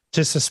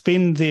to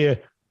suspend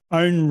their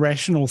own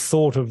rational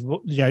thought of,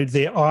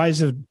 their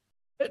eyes of,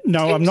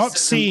 no, I'm not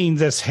seeing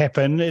this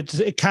happen.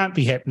 It can't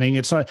be happening.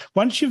 It's like,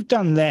 once you've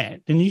done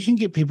that, then you can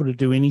get people to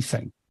do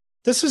anything.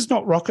 This is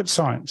not rocket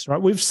science,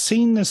 right? We've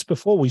seen this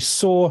before. We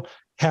saw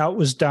how it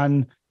was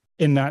done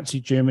in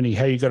Nazi Germany,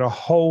 how you got a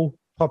whole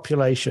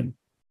population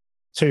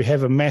to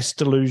have a mass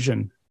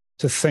delusion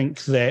to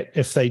think that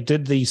if they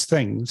did these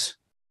things,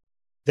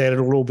 that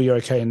it'll all be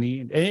okay in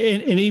the end.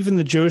 And even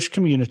the Jewish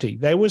community,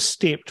 they were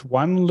stepped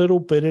one little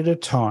bit at a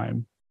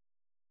time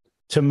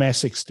to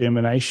mass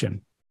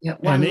extermination. Yeah,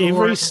 and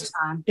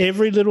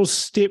every little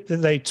step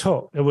that they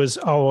took, it was,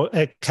 oh,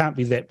 it can't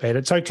be that bad.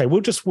 It's okay. We'll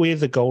just wear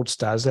the gold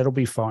stars. That'll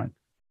be fine.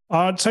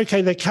 Oh, it's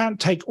okay. They can't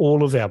take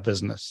all of our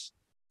business.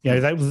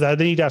 They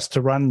need us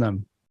to run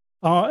them.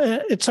 Oh,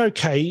 it's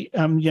okay.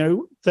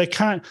 They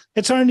can't.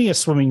 It's only a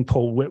swimming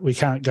pool that we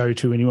can't go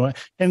to anymore.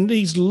 And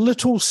these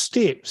little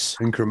steps,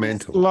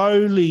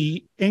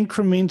 slowly,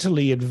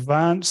 incrementally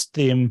advanced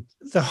them.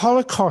 The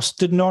Holocaust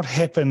did not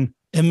happen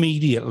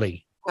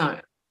immediately. No.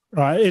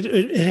 Right,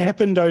 it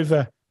happened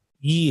over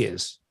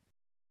years.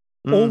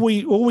 All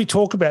we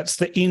talk about is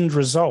the end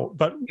result,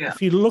 but if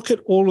you look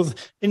at all of,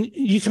 and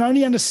you can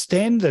only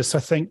understand this, I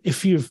think,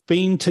 if you've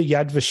been to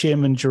Yad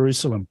Vashem in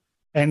Jerusalem,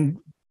 and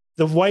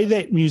the way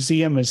that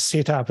museum is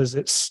set up is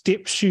it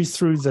steps you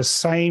through the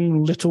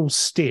same little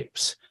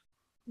steps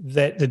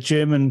that the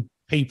German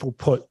people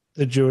put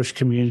the Jewish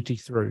community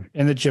through,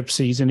 and the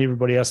gypsies and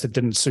everybody else that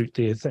didn't suit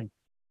their thing,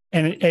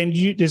 and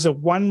there's a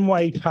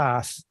one-way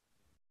path.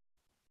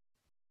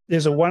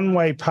 There's a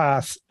one-way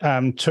path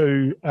there's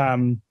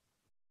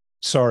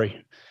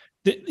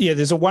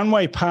a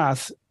one-way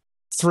path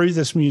through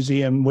this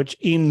museum, which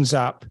ends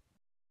up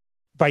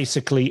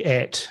basically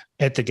at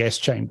the gas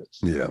chambers.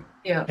 Yeah.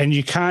 Yeah. And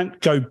you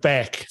can't go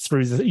back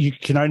through you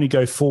can only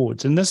go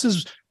forwards. And this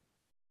is,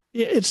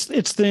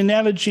 it's the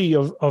analogy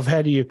of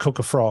how do you cook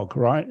a frog,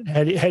 right?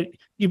 How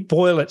you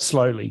boil it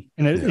slowly.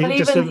 And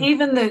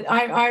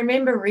I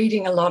remember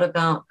reading a lot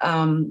about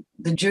the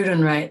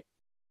Judenrat,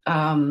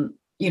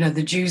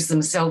 the Jews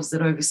themselves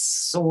that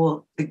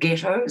oversaw the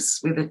ghettos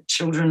where the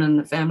children and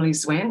the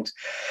families went,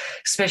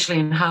 especially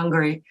in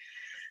Hungary,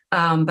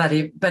 but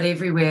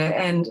everywhere.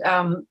 And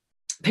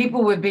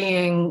people were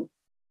being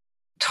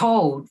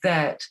told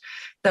that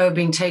they were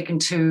being taken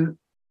to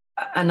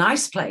a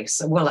nice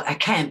place, well, a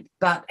camp,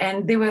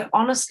 and there were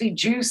honestly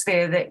Jews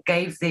there that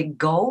gave their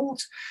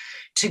gold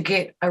to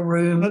get a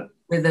room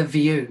with a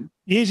view.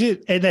 Yes,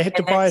 and they had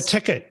to buy a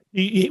ticket.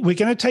 We're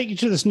going to take you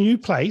to this new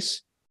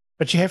place,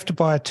 but you have to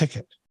buy a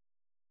ticket.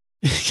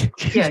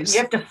 Yeah, you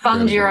have to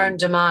fund your own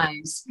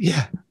demise.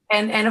 Yeah.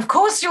 And of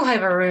course you'll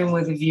have a room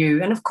with a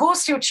view, and of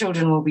course your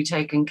children will be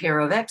taken care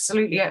of.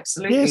 Absolutely,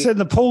 absolutely. Yes, and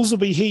the pools will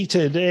be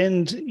heated,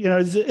 and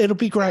it'll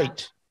be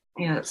great.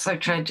 Yeah, it's so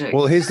tragic.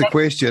 Well, here's the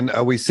question: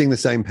 are we seeing the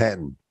same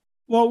pattern?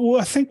 Well,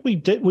 I think we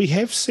did. We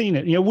have seen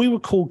it. We were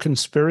called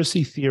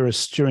conspiracy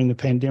theorists during the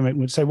pandemic.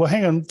 We'd say, "Well,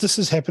 hang on, this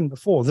has happened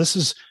before. This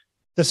is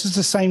the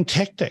same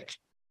tactic.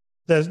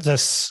 The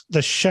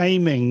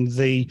shaming,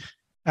 the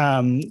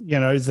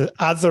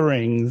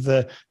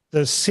othering,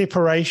 the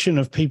separation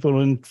of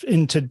people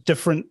into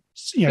different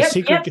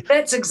Yep,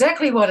 that's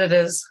exactly what it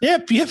is.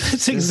 Yep,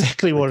 that's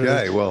exactly what it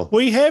is. Well,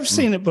 we have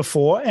seen it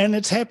before, and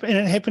it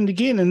happened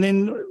again. And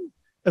then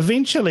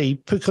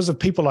eventually, because of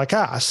people like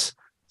us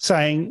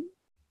saying,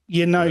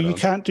 you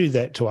can't do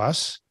that to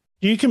us.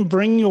 You can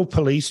bring your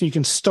police, and you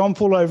can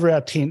stomp all over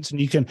our tents, and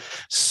you can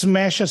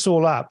smash us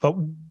all up, but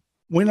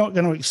we're not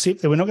going to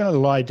accept that. We're not going to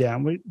lie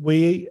down.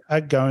 We are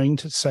going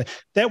to say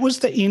that was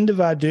the end of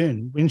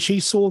Ardern when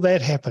she saw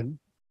that happen,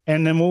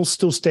 and them all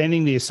still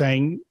standing there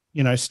saying,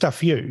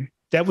 stuff you.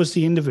 That was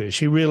the end of her.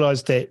 She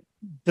realised that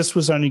this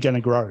was only going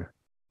to grow.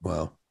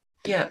 Wow.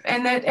 Yeah,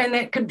 and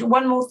that could.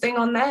 One more thing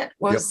on that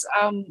was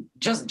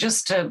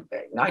just to.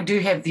 I do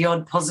have the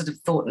odd positive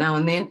thought now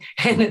and then,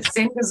 and it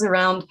centres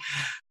around.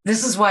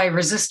 This is why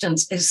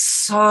resistance is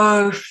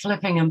so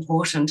flipping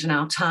important in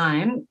our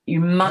time.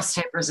 You must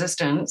have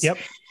resistance. Yep.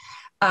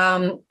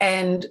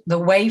 And the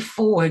way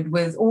forward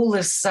with all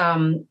this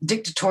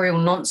dictatorial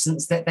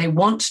nonsense that they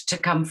want to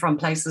come from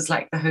places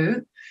like the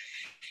WHO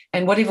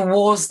and whatever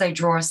wars they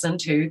draw us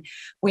into,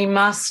 we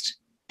must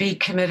be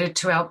committed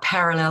to our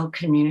parallel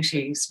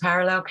communities.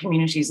 Parallel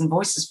communities and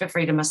Voices for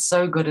Freedom are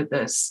so good at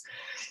this.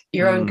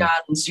 Your own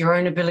gardens, your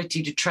own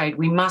ability to trade.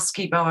 We must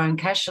keep our own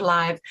cash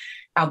alive,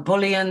 our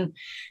bullion,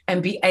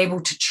 and be able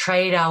to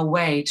trade our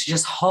way, to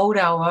just hold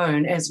our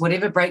own as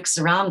whatever breaks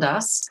around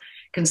us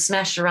can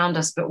smash around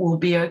us, but we'll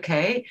be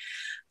okay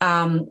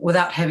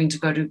without having to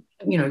go to,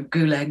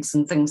 gulags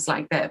and things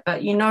like that.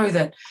 But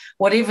that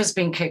whatever's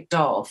been kicked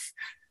off,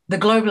 the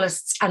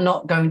globalists are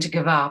not going to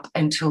give up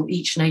until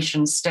each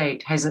nation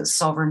state has its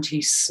sovereignty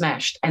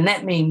smashed. And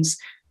that means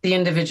the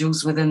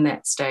individuals within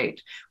that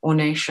state or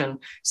nation.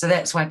 So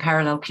that's why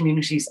parallel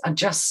communities are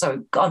just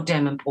so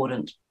goddamn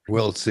important.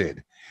 Well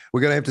said. We're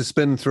going to have to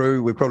spin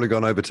through. We've probably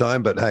gone over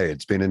time, but hey,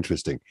 it's been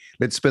interesting.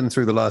 Let's spin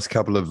through the last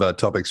couple of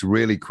topics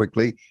really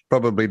quickly.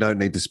 Probably don't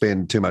need to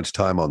spend too much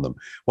time on them.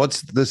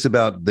 What's this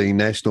about the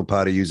National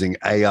Party using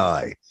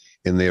AI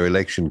in their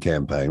election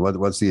campaign?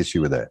 What's the issue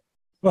with that?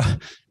 Well,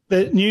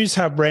 the News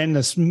Hub ran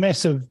this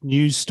massive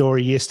news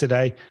story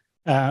yesterday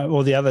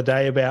or the other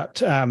day about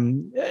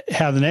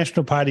how the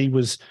National Party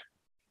was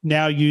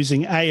now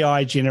using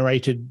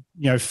AI-generated,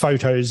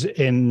 photos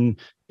in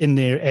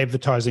their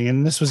advertising,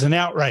 and this was an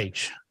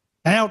outrage.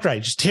 An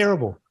outrage. It's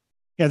terrible.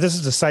 This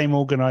is the same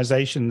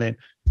organisation that,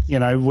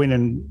 went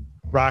and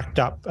racked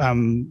up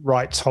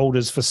rights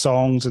holders for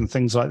songs and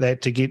things like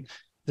that to get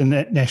the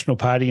National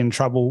Party in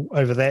trouble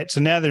over that.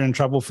 So now they're in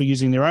trouble for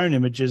using their own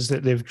images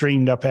that they've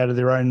dreamed up out of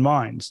their own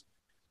minds.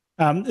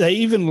 They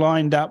even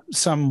lined up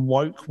some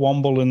woke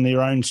womble in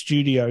their own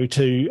studio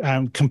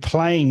to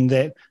complain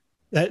that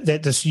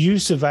this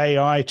use of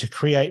AI to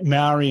create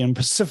Maori and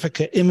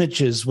Pacifica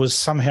images was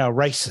somehow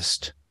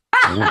racist.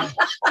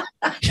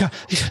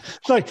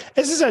 Like,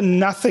 this is a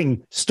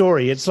nothing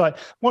story. It's like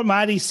what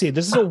Marty said.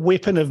 This is a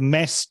weapon of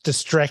mass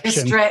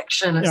distraction.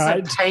 It's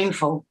so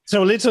painful.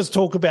 So let's just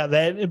talk about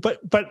that.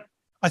 But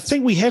I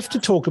think we have to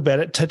talk about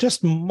it to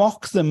just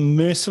mock them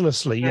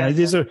mercilessly.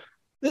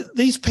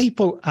 These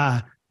people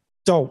are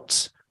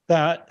dolts.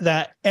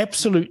 They're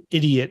absolute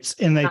idiots,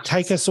 and they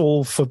take us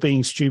all for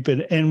being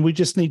stupid, and we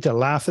just need to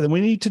laugh at them.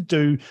 We need to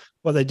do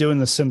what they do in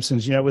The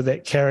Simpsons, with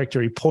that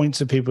character. He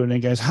points at people and he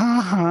goes,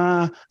 ha,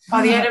 ha.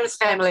 Oh, the Addams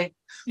Family.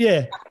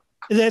 Yeah,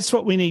 that's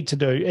what we need to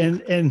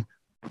do. And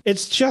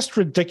it's just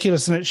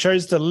ridiculous, and it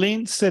shows the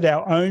lengths that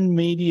our own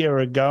media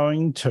are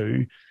going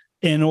to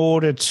in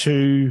order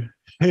to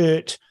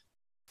hurt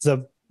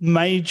the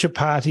major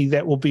party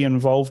that will be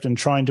involved in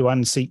trying to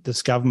unseat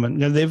this government.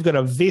 They've got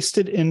a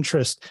vested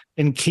interest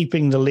in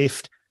keeping the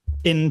left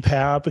in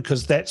power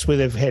because that's where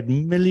they've had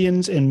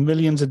millions and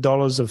millions of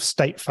dollars of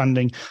state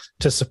funding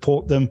to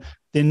support them.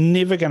 They're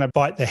never going to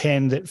bite the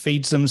hand that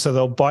feeds them, so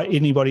they'll bite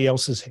anybody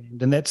else's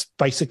hand, and that's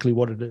basically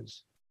what it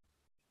is.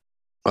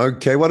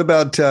 Okay, what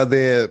about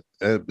their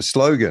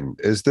slogan?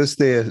 Is this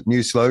their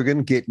new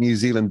slogan, Get New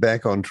Zealand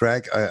Back on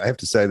Track? I have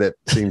to say that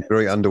seemed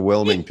very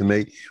underwhelming to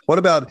me. What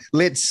about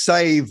Let's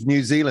Save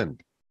New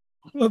Zealand?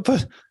 Well,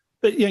 but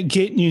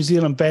Get New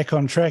Zealand Back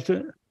on Track.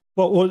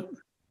 What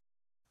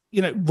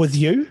with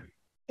you?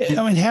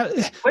 I mean, how?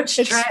 Which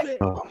track?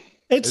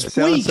 It's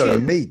it weak. So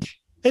meek.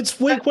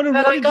 It's weak. I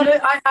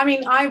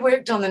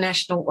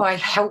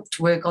helped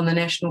work on the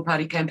National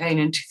Party campaign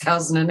in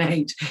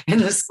 2008 in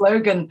the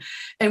slogan,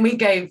 and we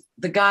gave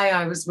the guy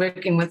I was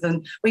working with,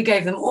 and we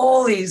gave them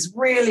all these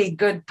really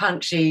good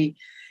punchy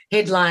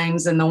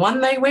headlines, and the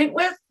one they went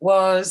with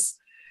was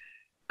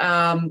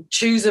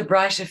choose a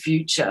brighter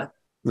future.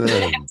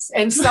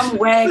 And some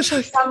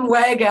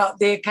wag out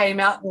there came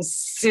out and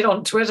said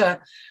on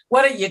Twitter,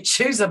 why don't you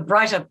choose a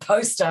brighter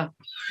poster?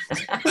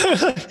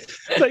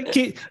 Like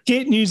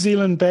get New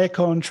Zealand back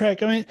on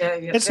track. I mean,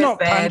 it's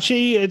not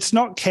punchy, it's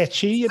not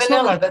catchy. It's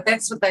vanilla, not like, but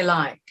that's what they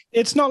like.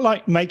 It's not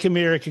like Make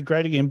America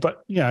Great Again,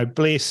 but,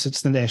 bless,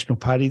 it's the National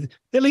Party.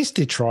 At least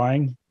they're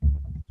trying.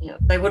 Yeah,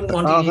 they wouldn't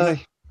want to either.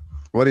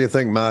 What do you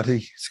think,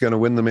 Marty? It's going to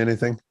win them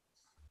anything?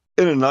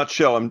 In a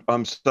nutshell,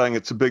 I'm saying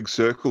it's a big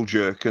circle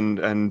jerk, and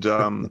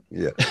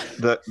yeah,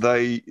 that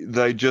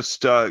they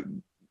just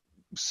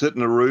sit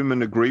in a room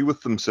and agree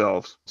with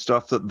themselves,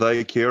 stuff that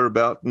they care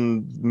about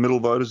and middle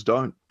voters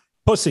don't.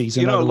 Pussies,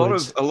 in other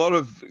words. A lot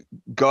of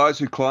guys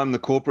who climb the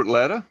corporate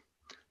ladder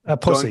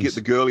don't get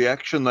the girly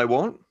action they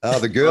want. Oh,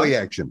 the girly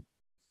action.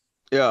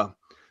 Yeah.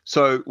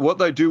 So what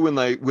they do when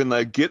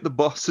they get the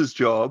boss's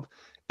job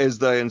is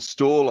they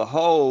install a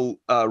whole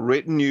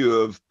retinue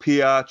of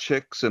PR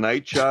chicks and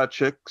HR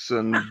chicks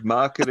and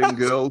marketing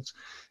girls,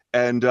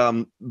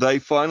 and they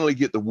finally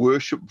get the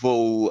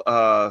worshipful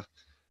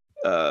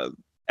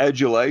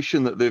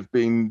adulation that they've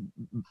been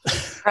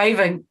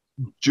craving,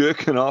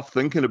 jerking off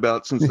thinking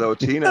about since they were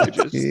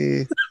teenagers.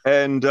 Yeah.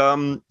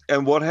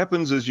 And what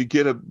happens is you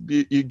get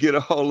a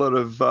whole lot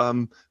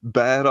of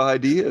bad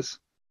ideas.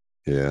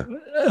 Yeah.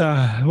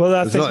 Well,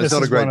 I think it's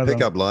not a great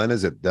pickup line,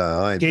 is it?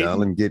 Hi,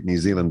 darling, get New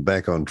Zealand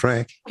back on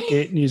track.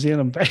 Get New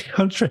Zealand back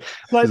on track.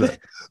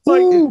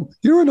 Ooh,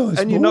 you're a nice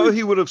boy. And you know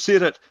he would have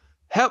said it,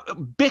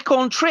 back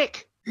on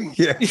track.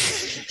 Yeah.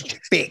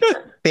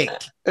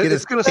 Back.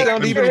 It's going to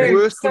sound even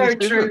worse than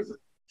he said it.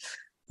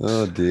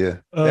 Oh,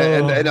 dear.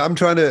 And I'm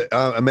trying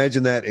to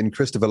imagine that in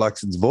Christopher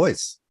Luxon's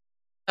voice.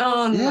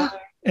 Oh, no. Yeah.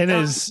 And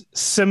his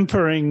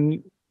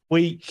simpering,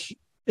 weak,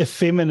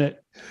 effeminate.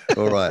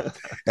 All right.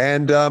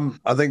 And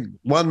I think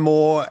one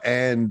more,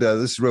 and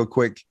this is real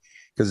quick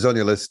because it's on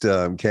your list,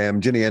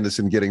 Cam. Ginny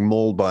Anderson getting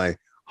mauled by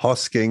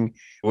Hosking.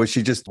 Was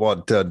she just,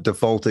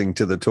 defaulting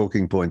to the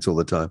talking points all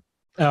the time?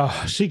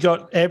 Oh, she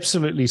got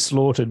absolutely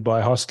slaughtered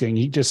by Hosking.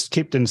 He just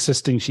kept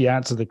insisting she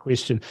answer the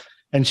question,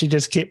 and she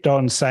just kept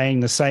on saying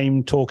the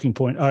same talking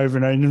point over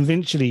and over. And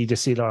eventually he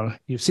just said, oh,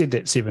 you've said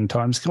that 7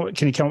 times.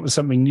 Can you come up with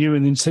something new?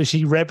 And then so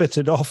she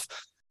rabbited off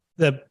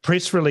the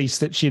press release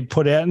that she had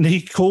put out, and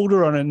he called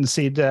her on it and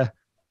said,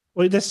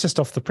 well, that's just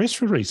off the press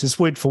release. It's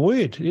word for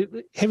word.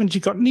 Haven't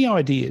you got any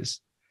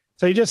ideas?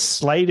 So he just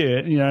slayed her,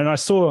 and I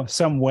saw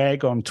some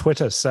wag on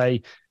Twitter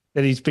say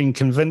that he's been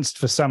convinced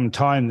for some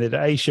time that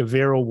Aisha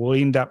Verrill will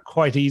end up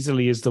quite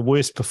easily as the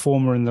worst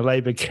performer in the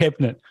Labour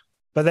cabinet.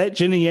 But that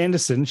Ginny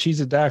Anderson, she's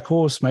a dark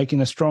horse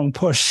making a strong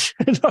push.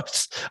 And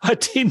I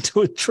tend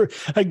to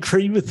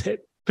agree with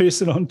that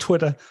person on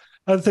Twitter.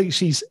 I think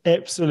she's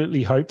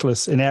absolutely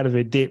hopeless and out of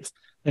her depth.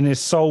 And her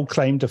sole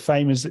claim to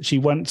fame is that she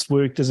once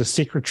worked as a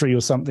secretary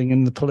or something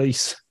in the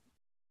police.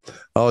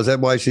 Oh, is that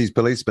why she's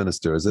police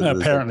minister? Is it?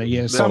 Apparently,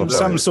 yeah. Some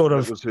sort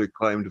of. That was her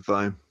claim to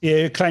fame.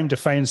 Yeah, her claim to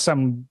fame.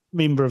 Some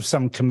member of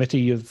some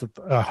committee of the.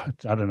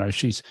 I don't know.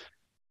 She's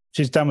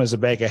dumb as a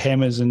bag of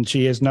hammers, and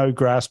she has no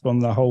grasp on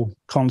the whole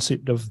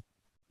concept of.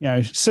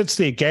 Sits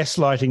there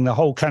gaslighting the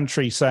whole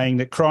country, saying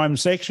that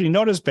crime's actually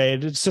not as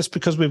bad. It's just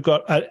because we've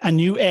got a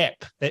new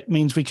app that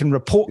means we can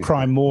report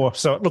crime more,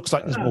 so it looks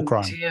like there's more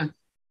crime. Dear.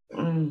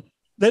 Mm.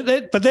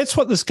 But that's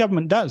what this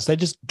government does. They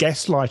just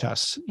gaslight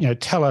us.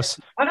 Tell us.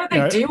 Why don't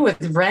they deal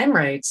with ram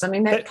raids? I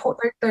mean,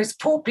 those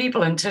poor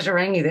people in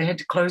Titirangi, they had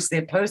to close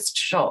their post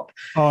shop.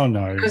 Oh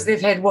no! Because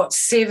they've had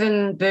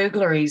 7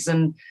 burglaries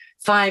in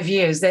 5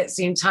 years. That's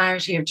the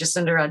entirety of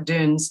Jacinda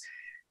Ardern's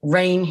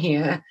reign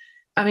here.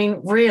 I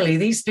mean, really,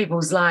 these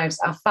people's lives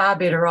are far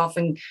better off.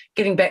 And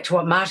getting back to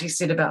what Marty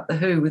said about the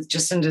Who with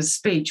Jacinda's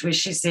speech, where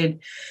she said,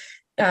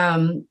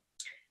 in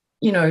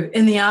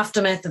the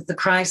aftermath of the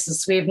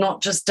crisis, we have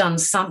not just done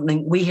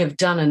something, we have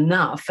done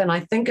enough. And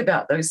I think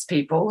about those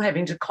people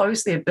having to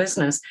close their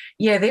business.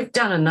 Yeah, they've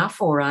done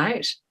enough, all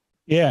right.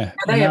 Yeah.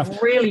 They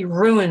have really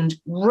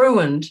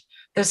ruined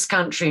this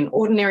country, and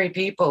ordinary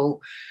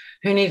people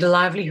who need a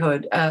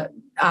livelihood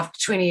after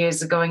 20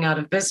 years of going out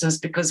of business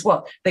because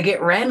they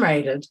get ram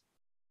raided.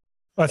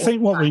 I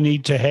think what we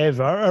need to have,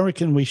 I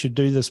reckon we should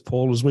do this,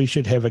 Paul, is we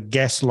should have a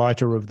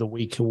Gaslighter of the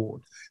Week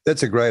award.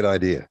 That's a great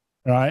idea.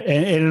 Right.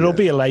 And it'll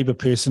be a Labour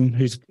person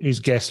who's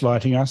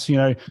gaslighting us,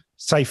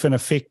 safe and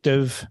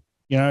effective,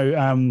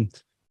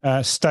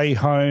 stay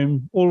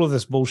home, all of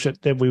this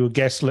bullshit that we were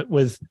gaslit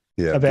with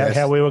about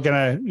how we were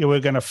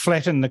going to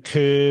flatten the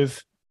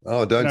curve.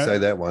 Oh, don't say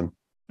that one.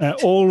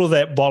 All of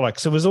that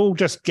bollocks. It was all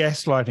just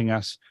gaslighting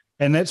us.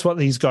 And that's what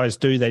these guys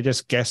do. They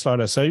just gaslight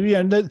us. So,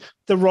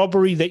 the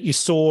robbery that you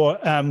saw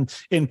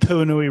in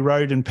Puanui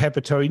Road in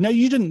Papatoe, no,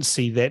 you didn't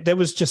see that. There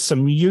was just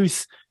some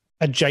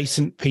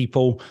youth-adjacent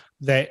people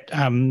that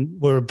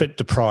were a bit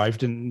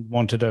deprived and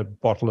wanted a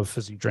bottle of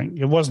fizzy drink.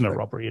 It wasn't a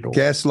robbery at all.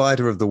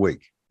 Gaslighter of the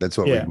Week. That's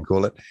what we can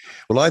call it.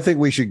 Well, I think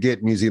we should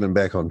get New Zealand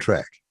back on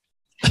track.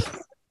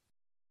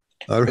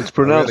 It's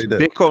pronounced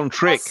Beck on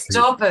track.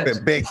 Stop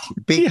it. Beck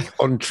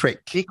on track.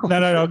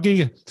 No, I'll give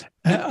you.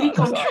 Beck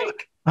on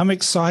track. I'm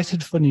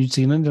excited for New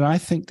Zealand, and I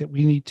think that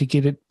we need to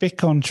get it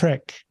back on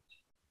track.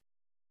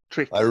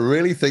 I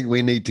really think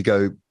we need to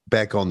go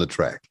back on the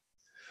track.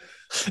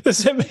 Does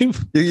that mean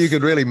you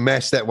could really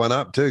mash that one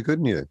up too,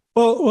 couldn't you?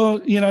 Well,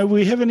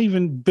 we haven't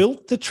even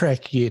built the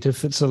track yet.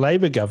 If it's a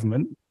Labour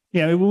government,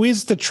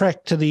 where's the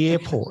track to the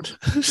airport?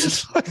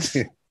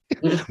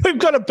 We've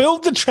got to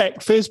build the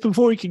track first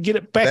before we can get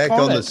it back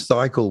on the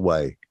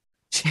cycleway.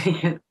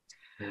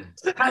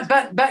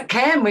 But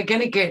Cam, we're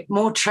going to get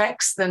more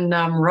tracks than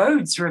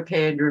roads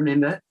repaired,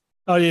 remember?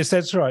 Oh, yes,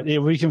 that's right. Yeah,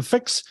 we can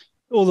fix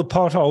all the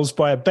potholes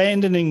by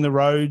abandoning the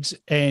roads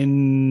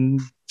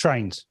and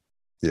trains.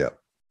 Yeah.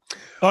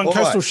 On All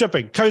coastal right.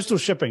 shipping. Coastal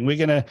shipping. We're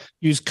going to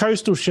use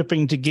coastal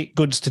shipping to get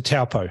goods to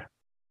Taupo.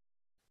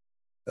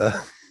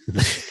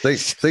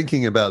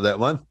 Thinking about that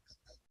one.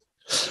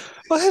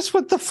 Well, that's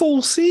what the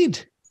fool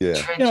said. Yeah.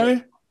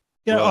 Tragic.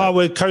 Right.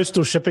 well,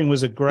 coastal shipping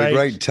was a The great.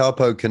 Great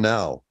Taupo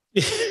Canal.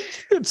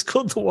 It's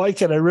called the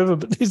Waikato River,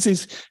 but there's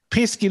these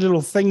pesky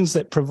little things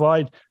that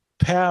provide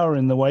power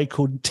in the way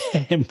called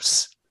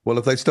dams. Well,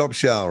 if they stop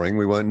showering,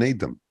 we won't need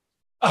them.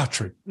 Oh,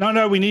 true.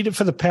 No, we need it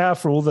for the power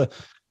for all the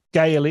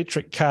gay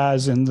electric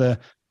cars and the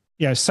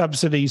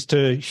subsidies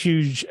to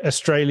huge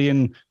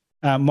Australian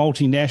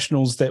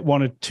multinationals that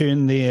want to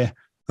turn their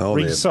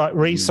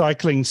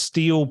recycling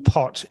steel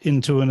pot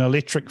into an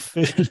electric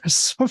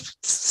furnace.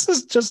 This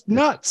is just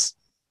nuts.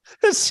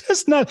 It's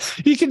just nuts.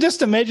 You can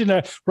just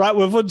imagine, right,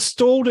 we've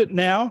installed it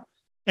now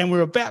and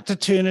we're about to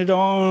turn it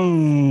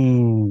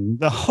on.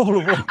 The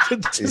whole of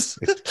it just...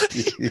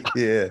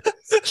 Yeah.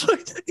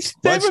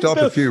 They Might stop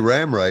a few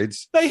ram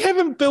raids. They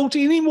haven't built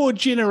any more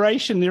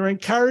generation. They're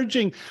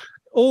encouraging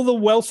all the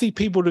wealthy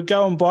people to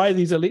go and buy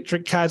these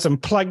electric cars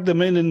and plug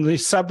them in the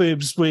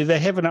suburbs where they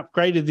haven't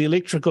upgraded the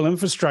electrical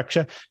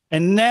infrastructure.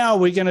 And now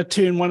we're going to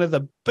turn one of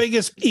the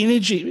biggest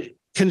energy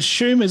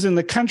consumers in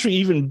the country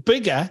even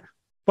bigger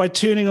by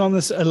turning on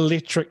this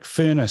electric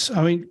furnace.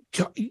 I mean,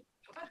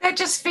 That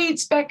just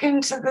feeds back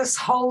into this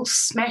whole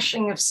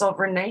smashing of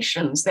sovereign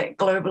nations that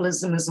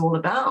globalism is all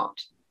about.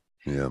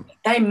 Yeah.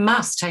 They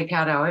must take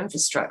out our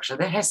infrastructure.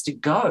 That has to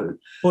go.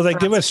 well, they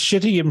give us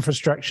shitty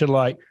infrastructure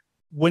like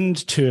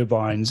wind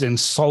turbines and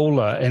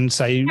solar and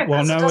say,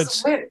 well, no,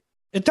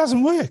 it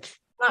doesn't work.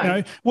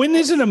 No. When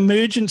there's an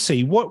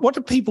emergency, what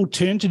do people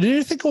turn to? Do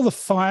you think all the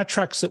fire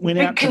trucks that went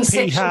out to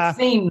Piha,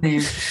 theme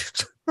there.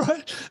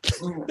 right?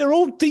 They're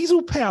all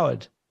diesel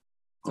powered.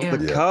 Yeah.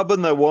 The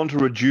carbon they want to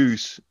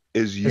reduce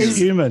is It's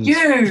humans. You.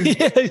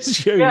 Yeah,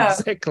 it's you, Yeah.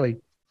 exactly.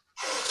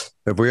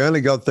 If we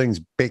only got things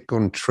back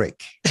on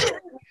track.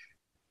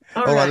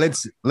 All right,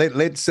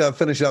 let's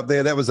finish up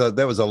there. That was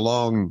a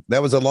long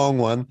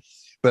one,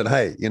 but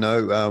hey,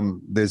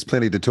 there's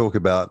plenty to talk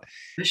about,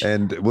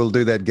 and we'll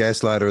do that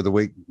gaslighter of the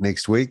week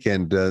next week,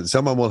 and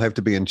someone will have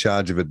to be in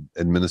charge of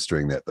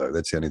administering that, though.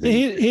 That's the only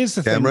thing. Here's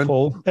the Cameron? thing,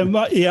 Paul.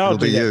 I'll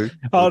do that. You.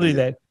 I'll do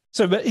that.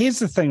 So, but here's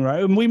the thing,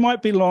 right? And we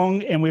might be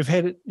long, and we've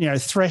had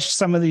thrashed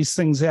some of these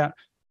things out,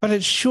 but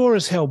it sure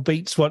as hell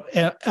beats what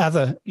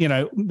other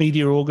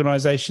media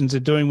organizations are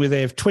doing, where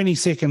they have 20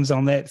 seconds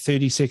on that,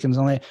 30 seconds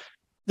on that.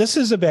 This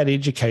is about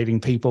educating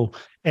people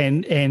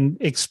and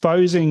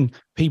exposing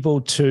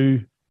people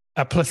to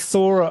a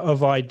plethora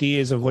of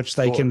ideas of which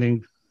they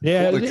can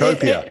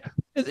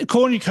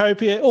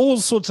cornucopia, all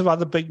sorts of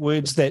other big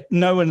words that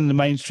no one in the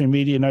mainstream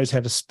media knows how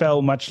to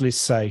spell, much less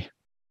say.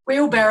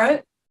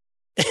 Wheelbarrow.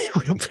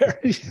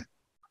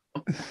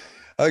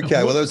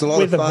 Okay, well, there's a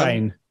lot of fun.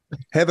 Pain.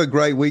 Have a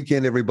great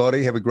weekend,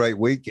 everybody. Have a great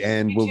week,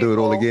 and we'll do it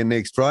all again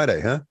next Friday,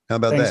 huh? How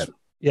about that?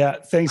 Yeah,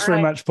 thanks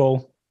very much,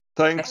 Paul.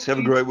 Thanks. Have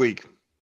a great week.